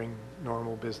McClone during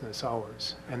normal business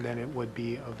hours, and then it would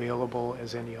be available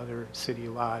as any other city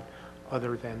lot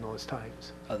other than those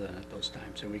times. Other than at those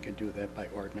times, and we can do that by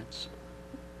ordinance?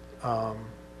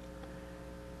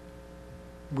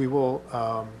 We will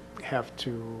have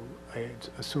to, I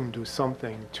assume, do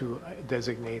something to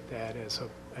designate that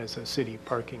as a city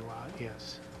parking lot,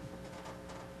 yes.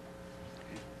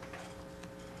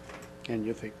 And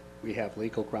you think we have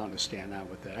legal ground to stand on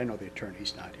with that? I know the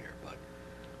attorney's not here, but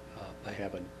by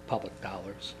having public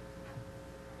dollars.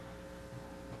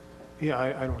 Yeah,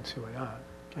 I don't see why not.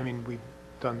 I mean, we've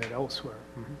done that elsewhere.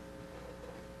 Mm-hmm.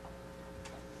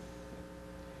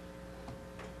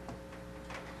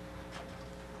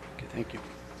 Okay, thank you.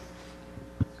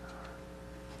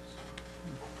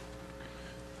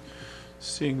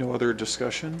 Seeing no other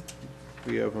discussion,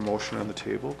 we have a motion on the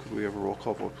table. Could we have a roll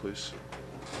call vote, please?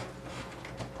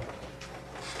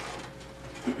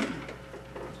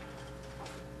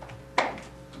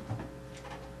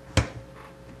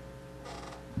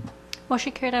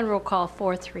 Motion carried on roll call,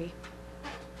 4-3.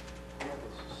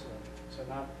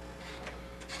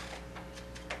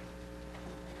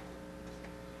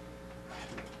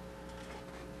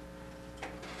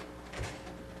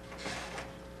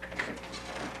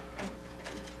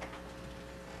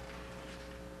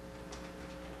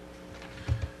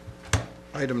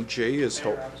 Item J is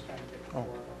help. Oh.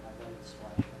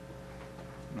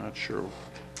 Not sure.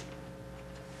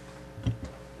 There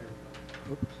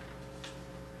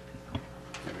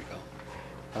we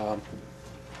go.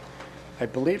 I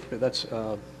believe that's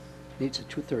needs a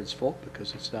 2/3 vote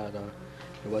because it's not, it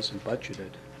wasn't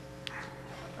budgeted.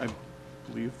 I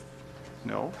believe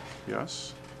no,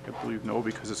 yes. I believe no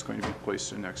because it's going to be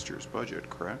placed in next year's budget,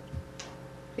 correct?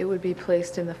 It would be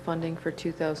placed in the funding for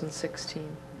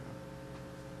 2016.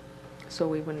 So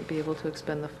we wouldn't be able to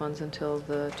expend the funds until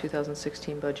the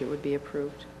 2016 budget would be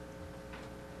approved.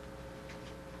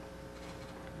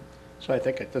 So I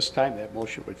think at this time that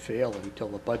motion would fail until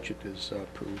the budget is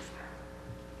approved.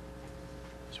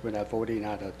 So we're not voting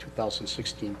on a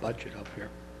 2016 budget up here.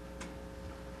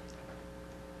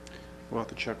 We'll have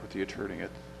to check with the attorney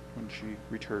when she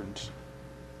returns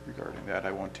regarding that.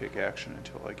 I won't take action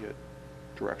until I get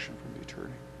direction from the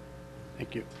attorney.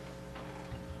 Thank you.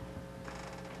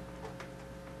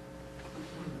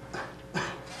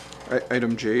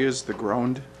 Item J is the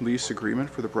ground lease agreement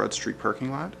for the Broad Street parking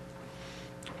lot.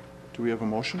 Do we have a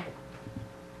motion?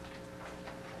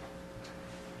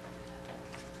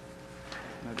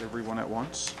 Not everyone at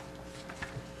once.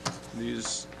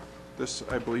 This,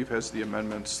 I believe, has the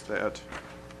amendments that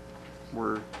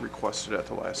were requested at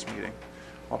the last meeting.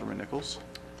 Alderman Nichols.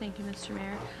 Thank you, Mr.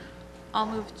 Mayor. I'll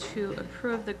move to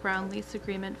approve the ground lease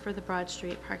agreement for the Broad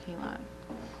Street parking lot.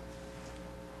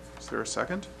 Is there a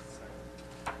second?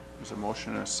 There's a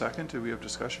motion and a second. Do we have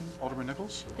discussion? Alderman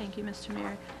Nichols? Thank you, Mr.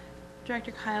 Mayor.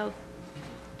 Director Kyle,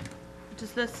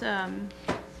 does this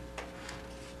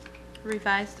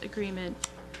revised agreement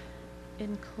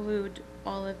include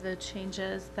all of the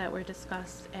changes that were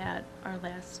discussed at our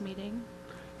last meeting?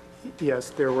 Yes,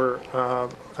 there were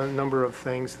a number of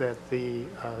things that the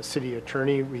city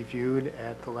attorney reviewed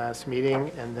at the last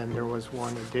meeting, and then there was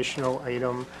one additional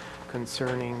item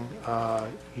concerning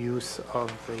use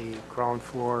of the ground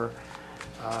floor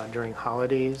during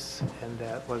holidays, and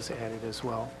that was added as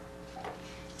well.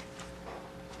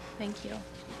 Thank you.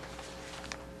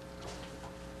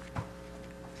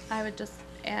 I would just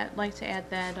like to add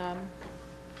that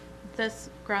this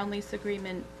ground lease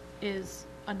agreement is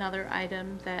another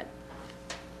item that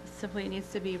simply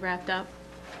needs to be wrapped up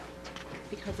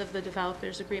because of the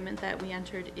developer's agreement that we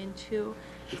entered into.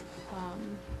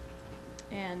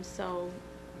 And so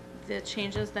the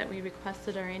changes that we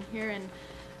requested are in here, and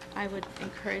I would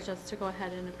encourage us to go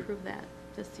ahead and approve that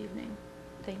this evening.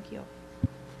 Thank you.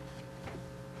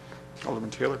 Alderman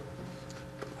Taylor.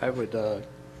 I would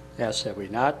ask that we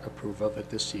not approve of it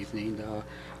this evening.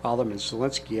 Alderman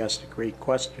Zelinski asked a great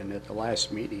question at the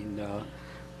last meeting,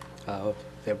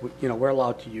 that we're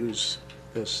allowed to use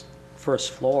this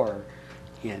first floor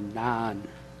in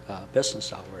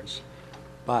non-business hours,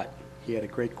 but he had a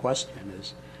great question: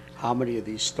 is how many of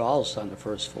these stalls on the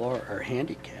first floor are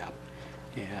handicapped?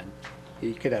 And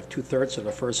you could have 2/3 of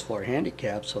the first floor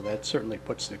handicapped, so that certainly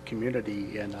puts the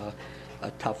community in a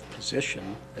tough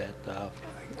position that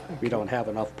we don't have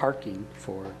enough parking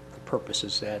for the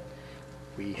purposes that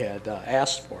we had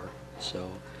asked for. So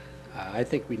I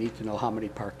think we need to know how many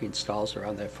parking stalls are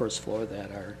on that first floor that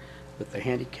are with the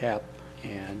handicap,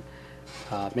 and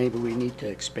maybe we need to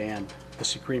expand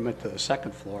this agreement to the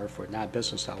second floor for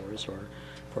non-business hours or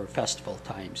for festival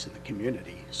times in the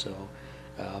community. So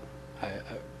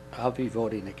I'll be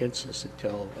voting against this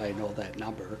until I know that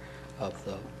number of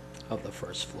the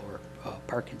first floor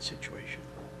parking situation.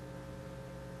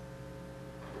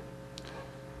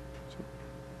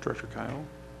 Director Kyle.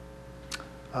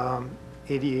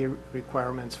 ADA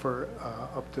requirements for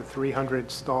up to 300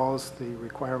 stalls. The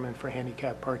requirement for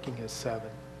handicap parking is 7.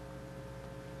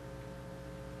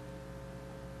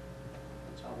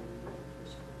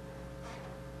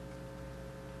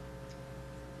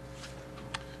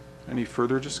 Any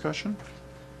further discussion?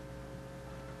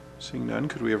 Seeing none,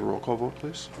 could we have a roll call vote,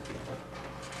 please?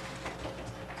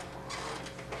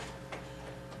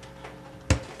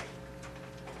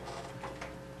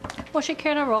 Motion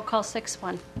carried on roll call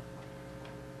 6-1.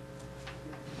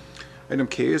 Item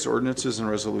K is ordinances and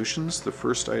resolutions. The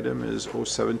first item is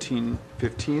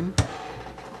 01715.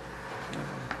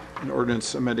 An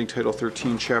ordinance amending Title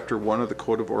 13, Chapter 1 of the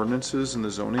Code of Ordinances in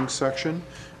the zoning section.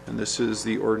 And this is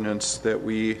the ordinance that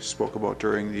we spoke about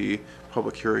during the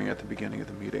public hearing at the beginning of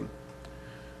the meeting.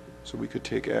 So we could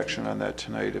take action on that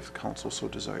tonight if council so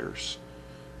desires.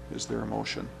 Is there a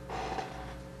motion?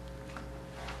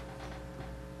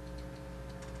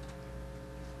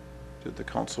 Did the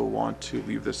council want to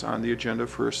leave this on the agenda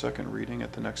for a second reading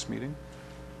at the next meeting?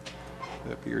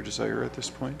 Would that be your desire at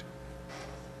this point?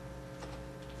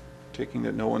 Taking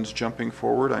that no one's jumping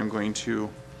forward, I'm going to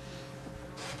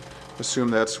assume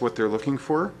that's what they're looking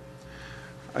for.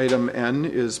 Item N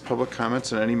is public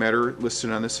comments on any matter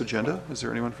listed on this agenda. Is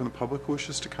there anyone from the public who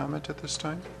wishes to comment at this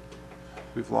time?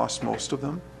 We've lost most of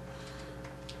them.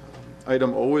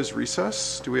 Item O is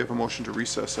recess. Do we have a motion to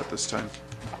recess at this time?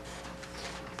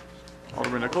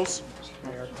 Alderman Nichols?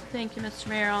 Thank you, Mr.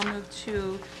 Mayor. I'll move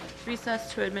to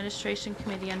recess to Administration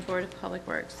Committee and Board of Public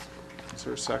Works. Is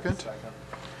there a second? Second.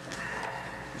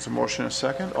 There's a motion and a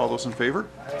second. All those in favor?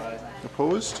 Aye.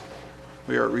 Opposed?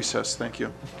 We are at recess. Thank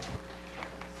you.